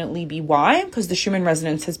would definitely be why, because the Schumann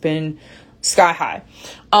resonance has been sky high.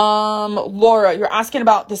 Laura, you're asking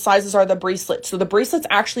about the sizes are the bracelets. So the bracelets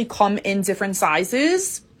actually come in different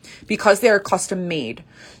sizes because they are custom made.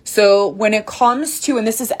 So when it comes to, and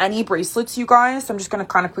this is any bracelets, you guys, so I'm just going to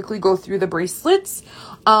kind of quickly go through the bracelets.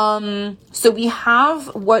 So we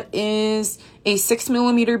have what is a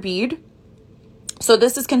 6mm bead. So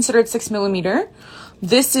this is considered 6mm.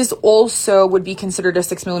 This is also would be considered a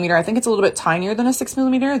 6mm. I think it's a little bit tinier than a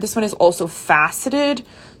 6mm. This one is also faceted.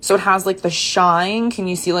 So it has like the shine. Can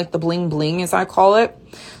you see like the bling bling as I call it?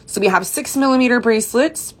 So we have 6mm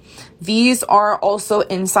bracelets. These are also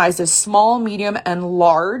in sizes small, medium, and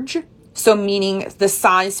large. So meaning the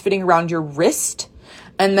size fitting around your wrist.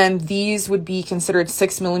 And then these would be considered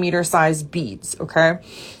 6mm size beads, okay?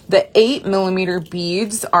 The 8mm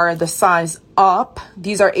beads are the size up.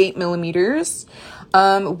 These are 8mm.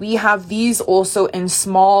 We have these also in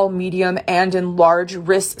small, medium, and in large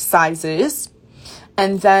wrist sizes.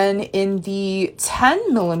 And then in the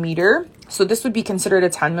 10mm, so this would be considered a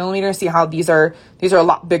 10mm. See how these are a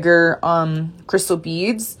lot bigger crystal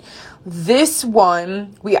beads. This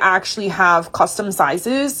one, we actually have custom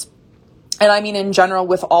sizes. And I mean, in general,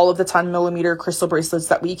 with all of the 10mm crystal bracelets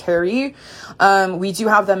that we carry, we do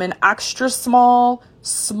have them in extra small,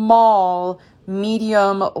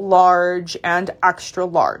 medium, large, and extra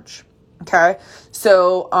large. Okay.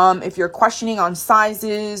 So, if you're questioning on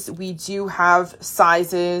sizes, we do have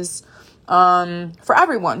sizes, for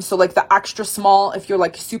everyone. So like the extra small, if you're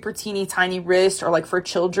like super teeny tiny wrist, or like for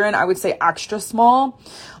children, I would say extra small.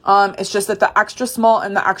 It's just that the extra small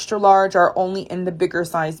and the extra large are only in the bigger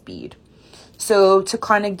size bead. So to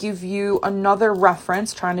kind of give you another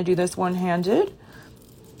reference, trying to do this one-handed,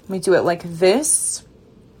 let me do it like this.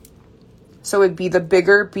 So it'd be the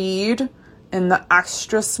bigger bead in the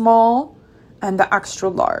extra small and the extra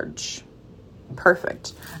large.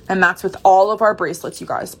 Perfect. And that's with all of our bracelets, you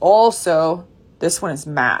guys. Also, this one is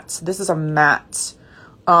matte. This is a matte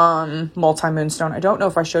multi-moonstone. I don't know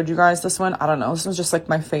if I showed you guys this one. I don't know. This one's just like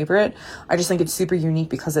my favorite. I just think it's super unique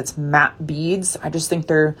because it's matte beads. I just think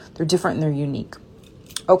they're different and they're unique.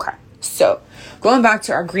 Okay. So going back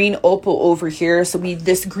to our green opal over here. So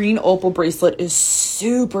this green opal bracelet is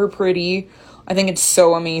super pretty. I think it's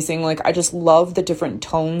so amazing. Like, I just love the different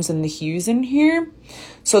tones and the hues in here.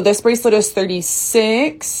 So this bracelet is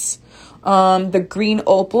 $36. The green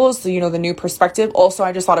opal is, the new perspective. Also,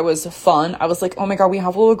 I just thought it was fun. I was like, oh my God, we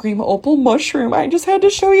have a little green opal mushroom. I just had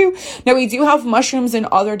to show you. Now, we do have mushrooms and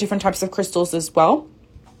other different types of crystals as well.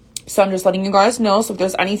 So I'm just letting you guys know. So if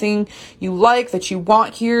there's anything you like that you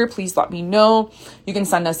want here, please let me know. You can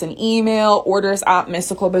send us an email,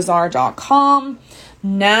 orders@mysticalbazaar.com.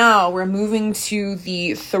 Now we're moving to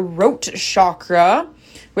the throat chakra,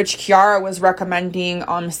 which Kiara was recommending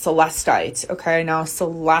on Celestite. Okay, now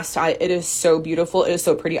Celestite, it is so beautiful. It is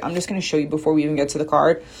so pretty. I'm just going to show you before we even get to the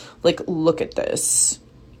card. Like, look at this.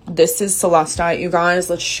 This is Celestite, you guys.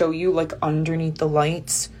 Let's show you like underneath the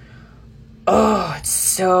lights. Oh, it's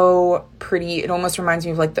so pretty. It almost reminds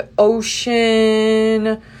me of like the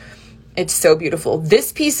ocean. It's so beautiful.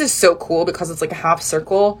 This piece is so cool because it's like a half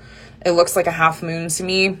circle. It looks like a half moon to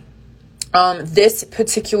me. This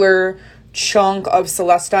particular chunk of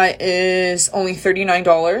Celestite is only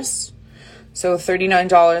 $39. So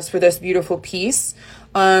 $39 for this beautiful piece.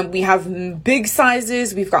 We have big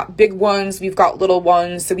sizes. We've got big ones. We've got little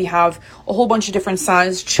ones. So we have a whole bunch of different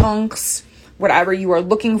size chunks, whatever you are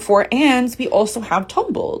looking for. And we also have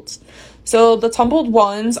tumbled. So the tumbled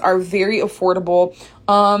ones are very affordable.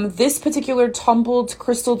 This particular tumbled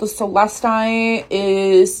crystal, the Celestite,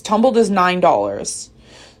 is $9.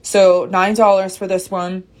 So $9 for this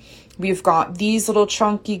one. We've got these little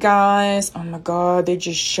chunky guys. Oh my God, they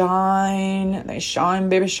just shine. They shine,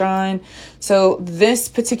 baby, shine. So this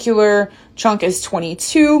particular chunk is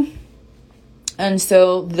 $22. And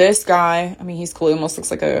so this guy, I mean, he's cool. He almost looks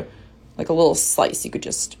like a little slice. You could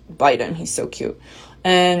just bite him. He's so cute.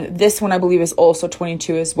 And this one, I believe, is also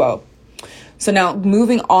 $22 as well. So now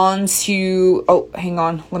moving on to, oh, hang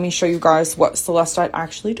on. Let me show you guys what Celestite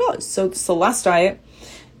actually does. So Celestite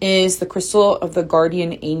is the crystal of the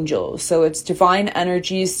guardian angel. So it's divine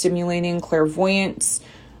energy, stimulating clairvoyance,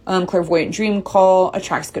 clairvoyant dream call,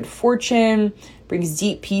 attracts good fortune, brings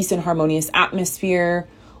deep peace and harmonious atmosphere,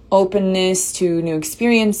 openness to new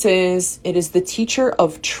experiences. It is the teacher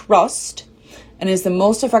of trust and is the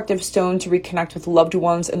most effective stone to reconnect with loved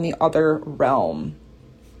ones in the other realm.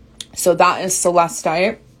 So that is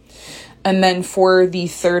Celestite. And then for the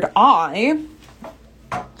third eye,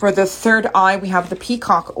 we have the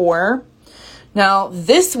peacock ore. Now,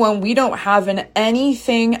 this one, we don't have in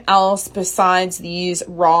anything else besides these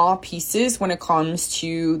raw pieces when it comes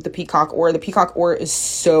to the peacock ore. The peacock ore is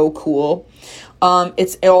so cool.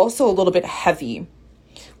 It's also a little bit heavy.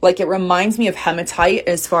 Like, it reminds me of hematite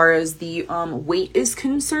as far as the weight is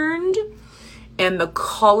concerned. And the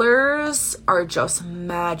colors are just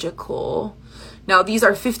magical. Now, these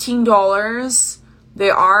are $15. They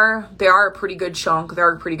are a pretty good chunk. They're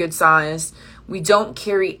a pretty good size. We don't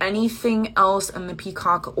carry anything else in the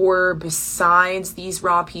peacock ore besides these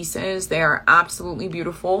raw pieces. They are absolutely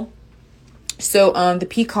beautiful. So the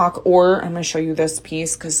peacock ore, I'm going to show you this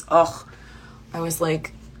piece because, I was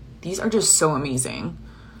like, these are just so amazing.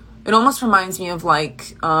 It almost reminds me of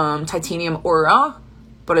like titanium aura,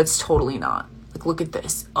 but it's totally not. Like, look at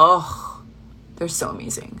this. They're so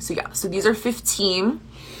amazing. So yeah, so these are 15.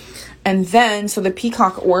 And then, so the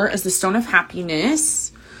peacock ore is the stone of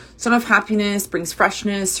happiness. Stone of happiness brings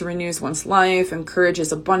freshness, renews one's life,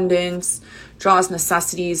 encourages abundance, draws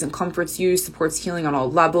necessities and comforts you, supports healing on all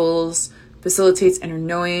levels, facilitates inner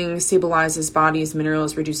knowing, stabilizes bodies,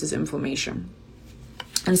 minerals, reduces inflammation.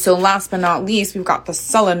 And so last but not least, we've got the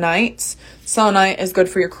selenite. Selenite is good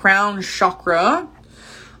for your crown chakra.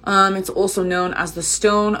 It's also known as the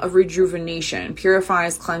stone of rejuvenation,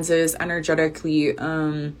 purifies, cleanses, energetically,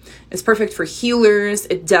 it's perfect for healers.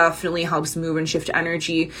 It definitely helps move and shift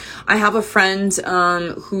energy. I have a friend,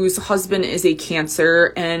 whose husband is a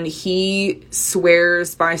Cancer, and he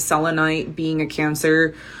swears by selenite being a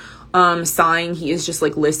Cancer, sign. He is just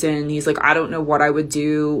like, listen, he's like, I don't know what I would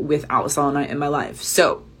do without selenite in my life.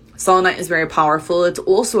 So selenite is very powerful. It's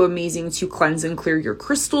also amazing to cleanse and clear your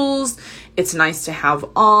crystals. It's nice to have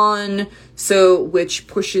on. So, which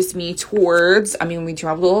pushes me towards, I mean, we do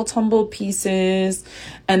have little tumbled pieces.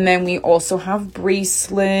 And then we also have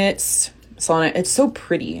bracelets. Selenite, it's so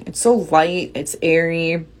pretty. It's so light. It's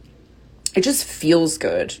airy. It just feels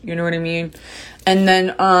good. You know what I mean? And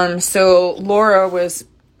then, so Laura was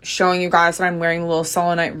showing you guys that I'm wearing a little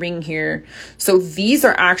selenite ring here. So these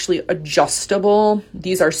are actually adjustable.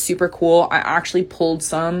 These are super cool. I actually pulled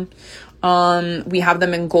some. We have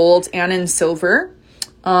them in gold and in silver.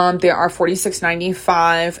 They are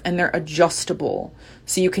 $46.95 and they're adjustable.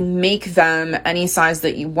 So you can make them any size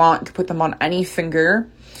that you want. You can put them on any finger.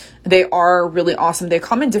 They are really awesome. They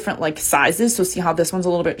come in different like sizes. So see how this one's a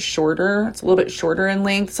little bit shorter. It's a little bit shorter in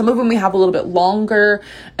length. Some of them we have a little bit longer.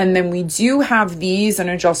 And then we do have these in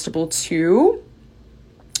adjustable too,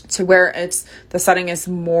 to where it's, the setting is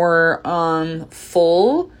more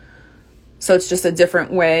full. So it's just a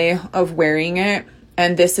different way of wearing it.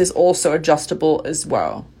 And this is also adjustable as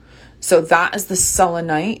well. So that is the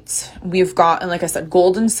selenite. We've got, and like I said,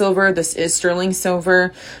 gold and silver. This is sterling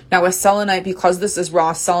silver. Now with selenite, because this is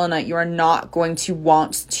raw selenite, you are not going to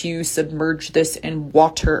want to submerge this in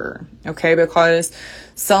water, okay? Because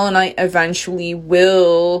selenite eventually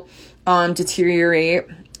will deteriorate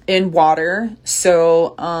in water.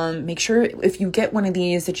 So make sure if you get one of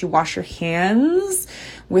these that you wash your hands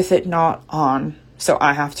with it not on. So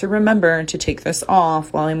I have to remember to take this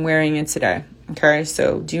off while I'm wearing it today. Okay,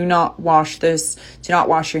 so do not wash this. Do not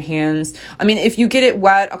wash your hands. I mean, if you get it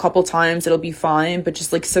wet a couple times, it'll be fine, but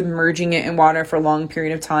just like submerging it in water for a long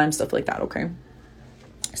period of time, stuff like that, okay?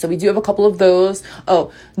 So we do have a couple of those.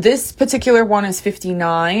 Oh, this particular one is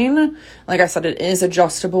 $59. Like I said, it is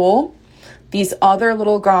adjustable. These other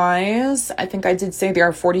little guys, I think I did say they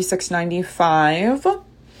are $46.95.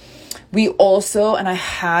 We also, and I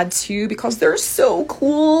had to because they're so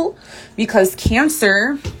cool, because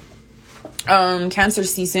Cancer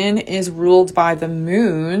season is ruled by the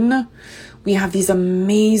moon. We have these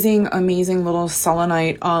amazing little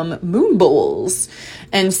selenite moon bowls.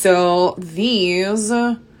 And so these,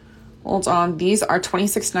 hold on, these are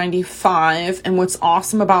 $26.95. And what's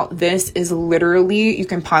awesome about this is literally you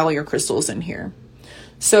can pile your crystals in here.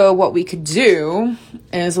 So what we could do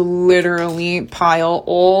is literally pile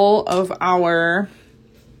all of our,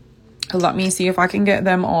 let me see if I can get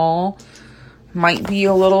them all. Might be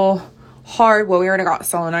a little hard. Well, we already got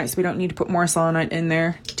selenite, so we don't need to put more selenite in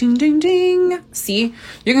there. Ding, ding, ding. See,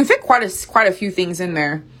 you can fit quite a few things in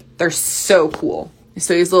there. They're so cool.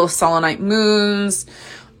 So these little selenite moons.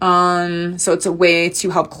 So it's a way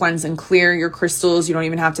to help cleanse and clear your crystals. You don't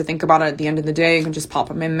even have to think about it at the end of the day. You can just pop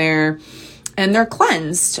them in there and they're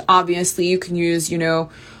cleansed. Obviously, you can use,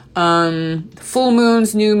 full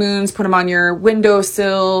moons, new moons, put them on your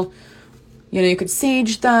windowsill. You could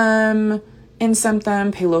sage them, incense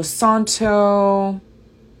them, Palo Santo.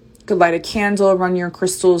 You could light a candle, run your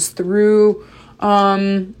crystals through,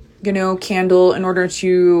 candle in order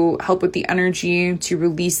to help with the energy, to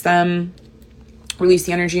release the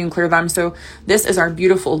energy and clear them. So this is our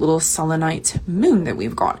beautiful little selenite moon that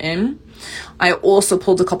we've got in. I also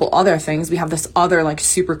pulled a couple other things. We have this other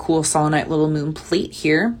super cool selenite little moon plate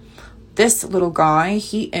here. This little guy,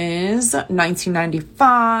 he is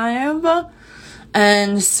 $19.95.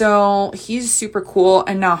 And so he's super cool.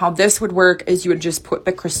 And now how this would work is you would just put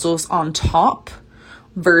the crystals on top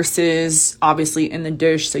versus obviously in the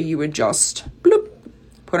dish. So you would just bloop,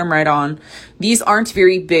 put them right on. These aren't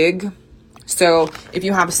very big. So if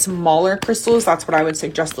you have smaller crystals, that's what I would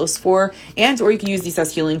suggest those for. Or you can use these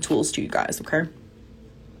as healing tools too, you guys, okay?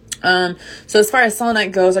 So as far as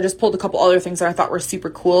selenite goes, I just pulled a couple other things that I thought were super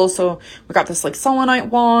cool. So we got this selenite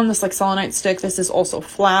wand, this selenite stick. This is also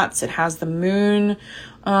flats. It has the moon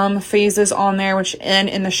phases on there, and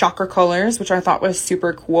in the chakra colors, which I thought was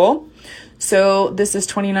super cool. So this is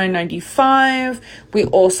 $29.95. We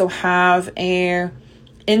also have a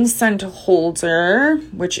incense holder,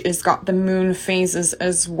 which is got the moon phases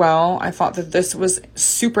as well. I thought that this was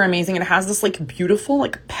super amazing. It has this beautiful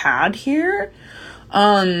pad here.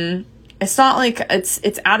 It's not it's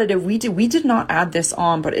additive. We did not add this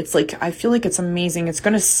on, but it's I feel like it's amazing. It's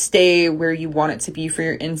going to stay where you want it to be for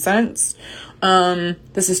your incense.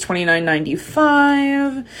 This is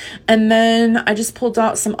 $29.95. And then I just pulled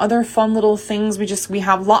out some other fun little things. We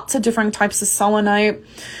have lots of different types of selenite.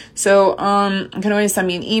 So, you can always send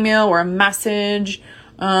me an email or a message,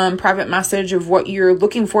 private message of what you're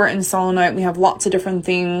looking for in selenite. We have lots of different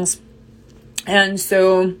things. And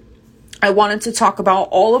so I wanted to talk about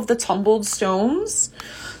all of the tumbled stones.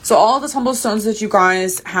 So all the tumbled stones that you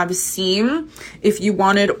guys have seen, if you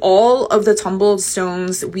wanted all of the tumbled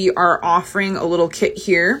stones, we are offering a little kit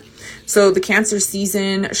here. So the Cancer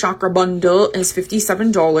Season Chakra Bundle is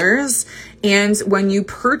 $57. And when you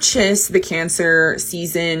purchase the Cancer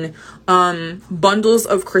Season bundles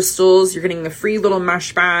of crystals, you're getting the free little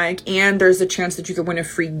mesh bag, and there's a chance that you could win a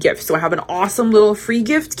free gift. So I have an awesome little free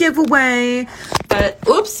gift giveaway that,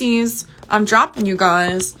 oopsies, I'm dropping you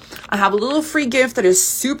guys. I have a little free gift that is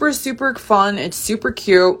super, super fun. It's super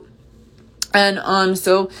cute. And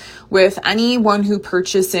so with anyone who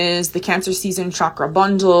purchases the Cancer Season Chakra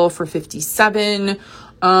Bundle for $57,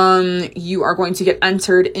 you are going to get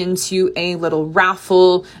entered into a little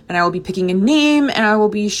raffle, and I will be picking a name, and I will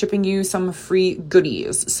be shipping you some free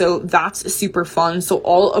goodies. So that's super fun. So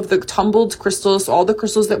all of the tumbled crystals, all the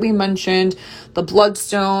crystals that we mentioned, the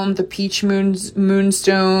bloodstone, the peach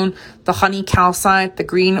moonstone, the honey calcite, the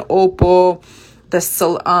green opal, the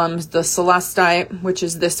celestite, which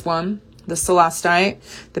is this one, the celestite,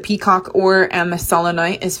 the peacock ore, and the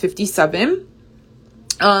selenite is $57.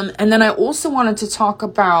 And then I also wanted to talk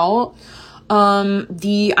about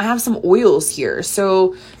I have some oils here.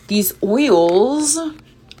 So these oils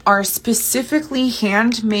are specifically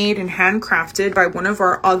handmade and handcrafted by one of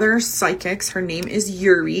our other psychics. Her name is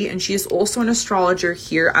Yuri, and she is also an astrologer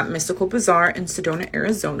here at Mystical Bazaar in Sedona,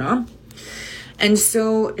 Arizona. And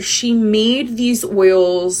so she made these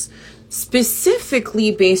oils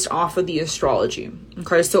specifically based off of the astrology.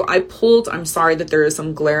 Okay, so I'm sorry that there is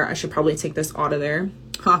some glare. I should probably take this out of there.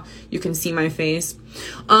 You can see my face.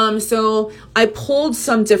 So I pulled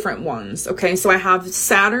some different ones. Okay, so I have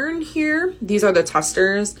Saturn here. These are the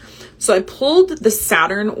testers. So I pulled the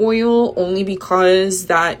Saturn oil only because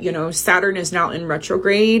that, Saturn is now in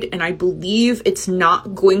retrograde, and I believe it's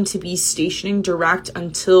not going to be stationing direct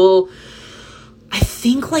until I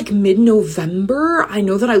think like mid-November. I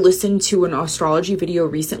know that I listened to an astrology video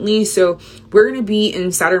recently, so we're going to be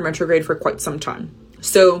in Saturn retrograde for quite some time.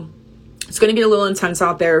 So it's going to get a little intense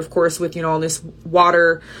out there, of course, with, all this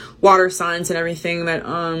water signs and everything that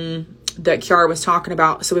Kiara was talking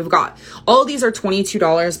about. So we've got, all of these are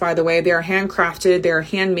 $22, by the way. They are handcrafted. They're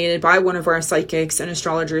handmade by one of our psychics and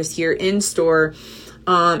astrologers here in store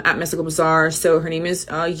at Mystical Bazaar. So her name is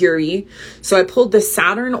Yuri. So I pulled the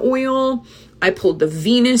Saturn oil. I pulled the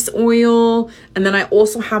Venus oil. And then I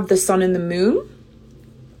also have the sun and the moon.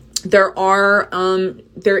 There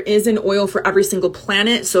is an oil for every single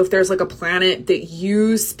planet. So if there's like a planet that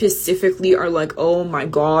you specifically are like, oh my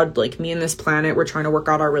God, like me and this planet, we're trying to work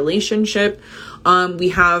out our relationship. We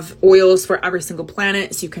have oils for every single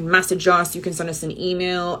planet. So you can message us. You can send us an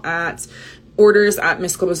email at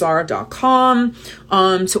orders@mysticalbazaar.com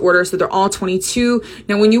to order. So they're all 22.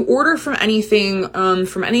 Now, when you order from anything,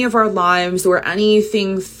 from any of our lives or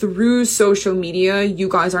anything through social media, you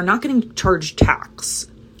guys are not getting charged tax.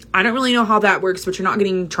 I don't really know how that works, but you're not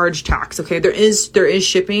getting charged tax, okay? There is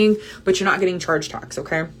shipping, but you're not getting charged tax,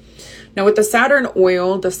 okay? Now with the Saturn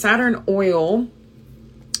oil,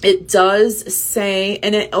 it does say,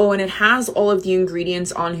 and it has all of the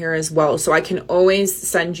ingredients on here as well. So I can always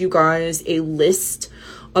send you guys a list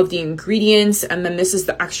of the ingredients, and then this is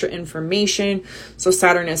the extra information. So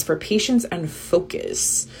Saturn is for patience and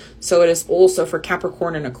focus. So it is also for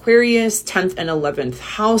Capricorn and Aquarius, 10th and 11th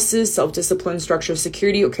houses, self-discipline, structure,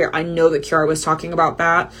 security. Okay, I know that Kiara was talking about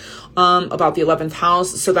that, about the 11th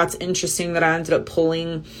house. So that's interesting that I ended up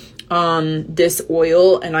pulling this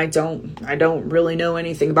oil, and I don't really know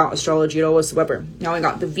anything about astrology at all whatsoever. Now I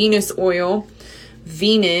got the Venus oil.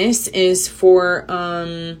 Venus is for,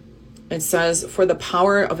 it says for the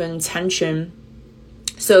power of intention.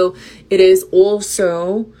 So it is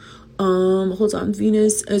also,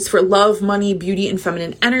 Venus is for love, money, beauty, and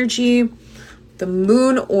feminine energy. The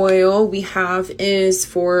moon oil we have is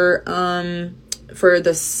for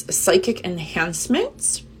the psychic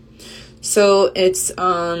enhancement. So it's,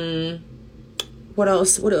 what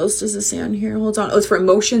else does it say on here? Hold on. Oh, it's for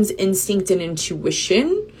emotions, instinct, and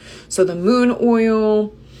intuition. So the moon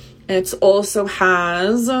oil, it also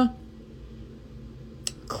has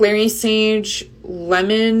clary sage,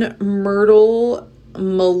 lemon, myrtle,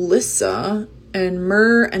 melissa, and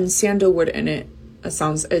myrrh and sandalwood in it.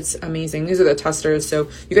 It's amazing. These are the testers. So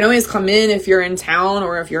you can always come in if you're in town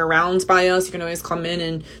or if you're around by us. You can always come in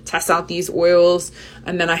and test out these oils.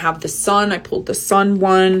 And then I have the sun. I pulled the sun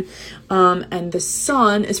one. And the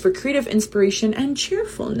sun is for creative inspiration and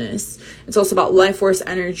cheerfulness. It's also about life force,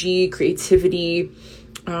 energy, creativity.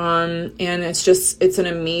 And it's an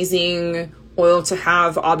amazing oil to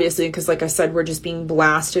have, obviously, because like I said, we're just being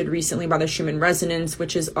blasted recently by the Schumann resonance,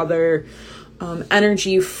 which is other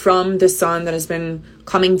energy from the sun that has been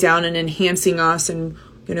coming down and enhancing us and,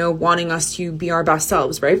 wanting us to be our best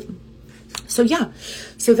selves, right? So yeah,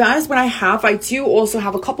 so that is what I have. I do also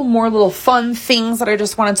have a couple more little fun things that I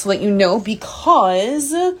just wanted to let you know,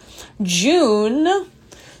 because June,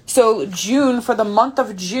 for the month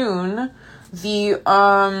of June, the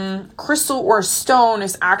crystal or stone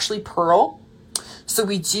is actually pearl. So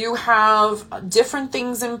we do have different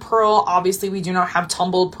things in pearl. Obviously, we do not have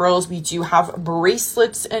tumbled pearls. We do have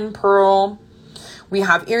bracelets in pearl. We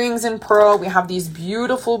have earrings in pearl. We have these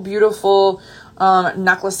beautiful, beautiful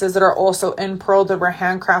necklaces that are also in pearl that were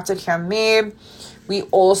handcrafted, handmade. We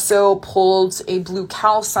also pulled a blue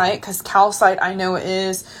calcite, because calcite I know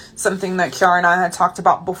is something that Kiara and I had talked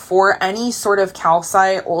about before. Any sort of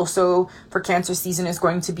calcite also for Cancer season is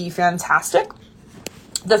going to be fantastic.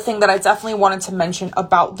 The thing that I definitely wanted to mention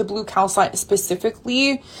about the blue calcite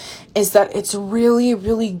specifically is that it's really,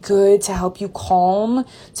 really good to help you calm,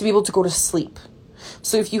 to be able to go to sleep.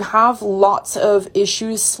 So if you have lots of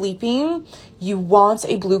issues sleeping, you want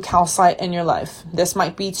a blue calcite in your life. This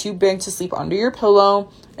might be too big to sleep under your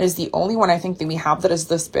pillow. It is the only one I think that we have that is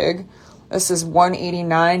this big. This is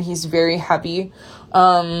 $189. He's very heavy.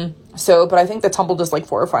 But I think the tumbled is like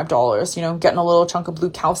 $4 or $5, getting a little chunk of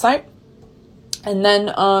blue calcite. And then,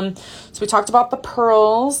 so we talked about the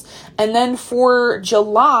pearls. And then for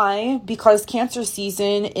July, because Cancer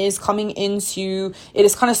season is coming into, it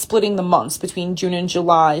is kind of splitting the months between June and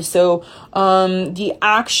July. So, the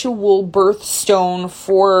actual birthstone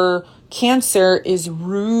for Cancer is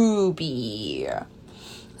ruby.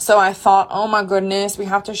 So I thought, oh my goodness, we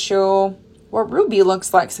have to show what ruby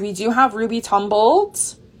looks like. So we do have ruby tumbled.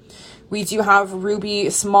 We do have ruby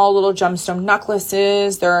small little gemstone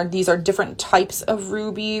necklaces. These are different types of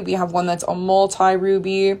ruby. We have one that's a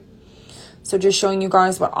multi-ruby. So just showing you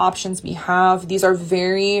guys what options we have. These are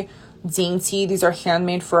very dainty. These are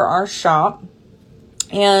handmade for our shop.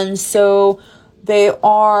 And so they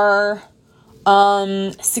are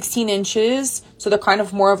 16 inches. So they're kind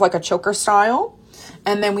of more of like a choker style.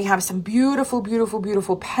 And then we have some beautiful, beautiful,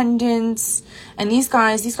 beautiful pendants. And these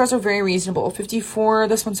guys are very reasonable. 54.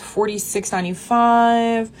 This one's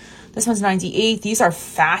 $46.95. This one's $98. These are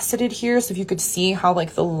faceted here. So if you could see how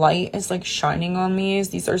like the light is like shining on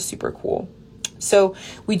these are super cool. So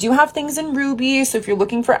we do have things in ruby. So if you're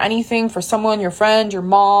looking for anything for someone, your friend, your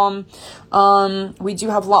mom, we do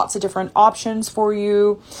have lots of different options for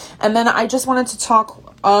you. And then I just wanted to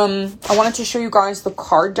talk, I wanted to show you guys the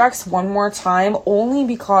card decks one more time, only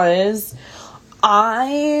because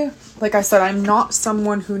like I said, I'm not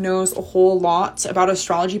someone who knows a whole lot about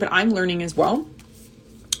astrology, but I'm learning as well.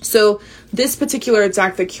 So this particular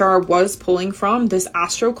deck that Kiara was pulling from, this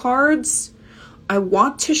Astro Cards, I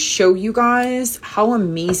want to show you guys how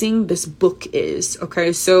amazing this book is,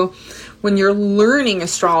 okay? So when you're learning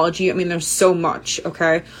astrology, I mean, there's so much,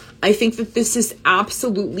 okay? I think that this is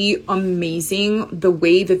absolutely amazing, the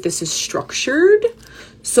way that this is structured.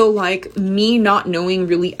 So like me not knowing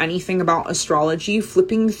really anything about astrology,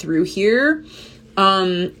 flipping through here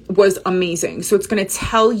was amazing. So it's going to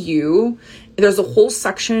tell you, there's a whole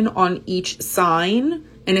section on each sign,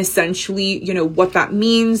 and essentially, you know, what that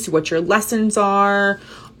means, what your lessons are.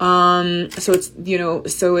 So it's, you know,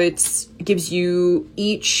 so it gives you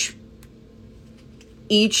each,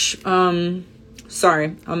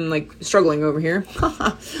 sorry, I'm like struggling over here.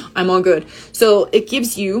 I'm all good. So it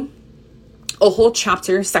gives you a whole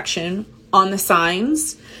chapter section on the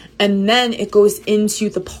signs, and then it goes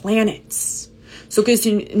into the planets. So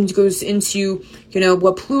it goes into, you know,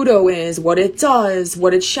 what Pluto is, what it does,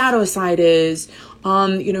 what its shadow side is,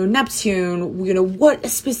 you know, Neptune, you know, what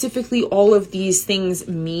specifically all of these things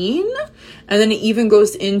mean. And then it even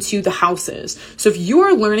goes into the houses. So if you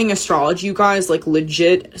are learning astrology, you guys, like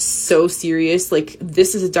legit, so serious, like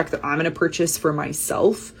this is a deck that I'm going to purchase for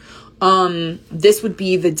myself. This would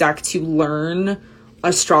be the deck to learn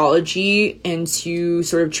astrology and to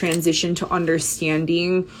sort of transition to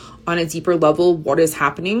understanding on a deeper level what is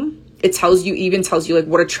happening. It even tells you like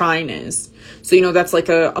what a trine is. So, you know, that's like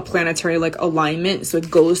a planetary like alignment. So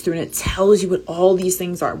it goes through and it tells you what all these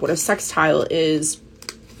things are, what a sextile is,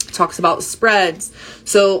 talks about spreads.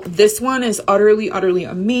 So this one is utterly, utterly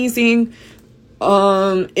amazing.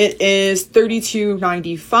 It is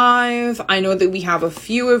 $32.95. I know that we have a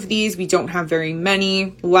few of these. We don't have very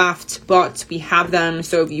many left, but we have them.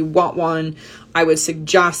 So if you want one, I would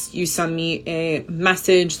suggest you send me a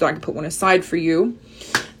message so I can put one aside for you.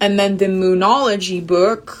 And then the Moonology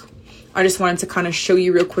book, I just wanted to kind of show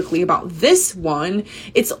you real quickly about this one.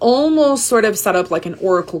 It's almost sort of set up like an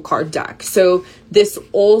oracle card deck. So this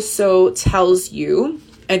also tells you,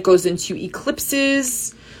 it goes into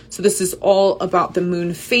eclipses. So this is all about the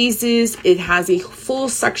moon phases. It has a full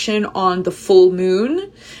section on the full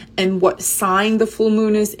moon and what sign the full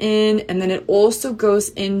moon is in. And then it also goes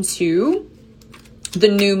into the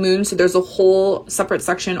new moon. So there's a whole separate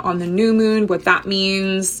section on the new moon, what that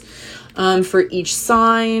means for each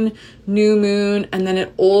sign, new moon. And then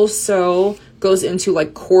it also goes into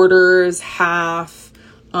like quarters, half,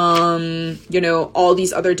 you know, all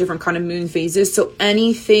these other different kind of moon phases. So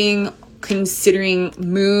anything considering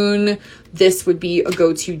moon, this would be a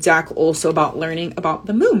go-to deck also about learning about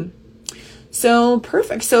the moon. So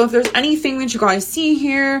perfect. So if there's anything that you guys see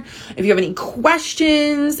here, if you have any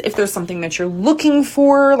questions, if there's something that you're looking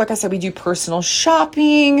for, like I said, we do personal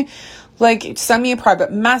shopping. Like, send me a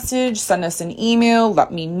private message, send us an email,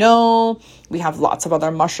 let me know. We have lots of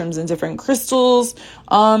other mushrooms and different crystals.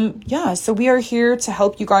 Yeah, so we are here to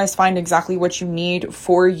help you guys find exactly what you need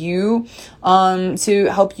for you, to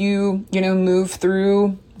help you, you know, move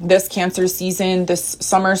through this Cancer season, this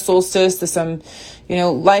summer solstice, this, you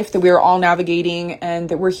know, life that we are all navigating and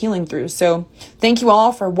that we're healing through. So thank you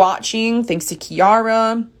all for watching. Thanks to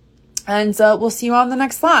Kiara. And we'll see you on the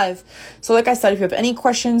next live. So like I said, if you have any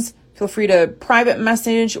questions, feel free to private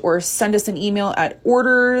message or send us an email at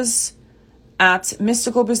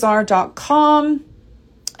orders@mysticalbazaar.com.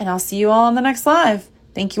 and I'll see you all on the next live.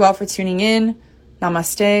 Thank you all for tuning in.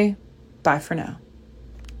 Namaste. Bye for now.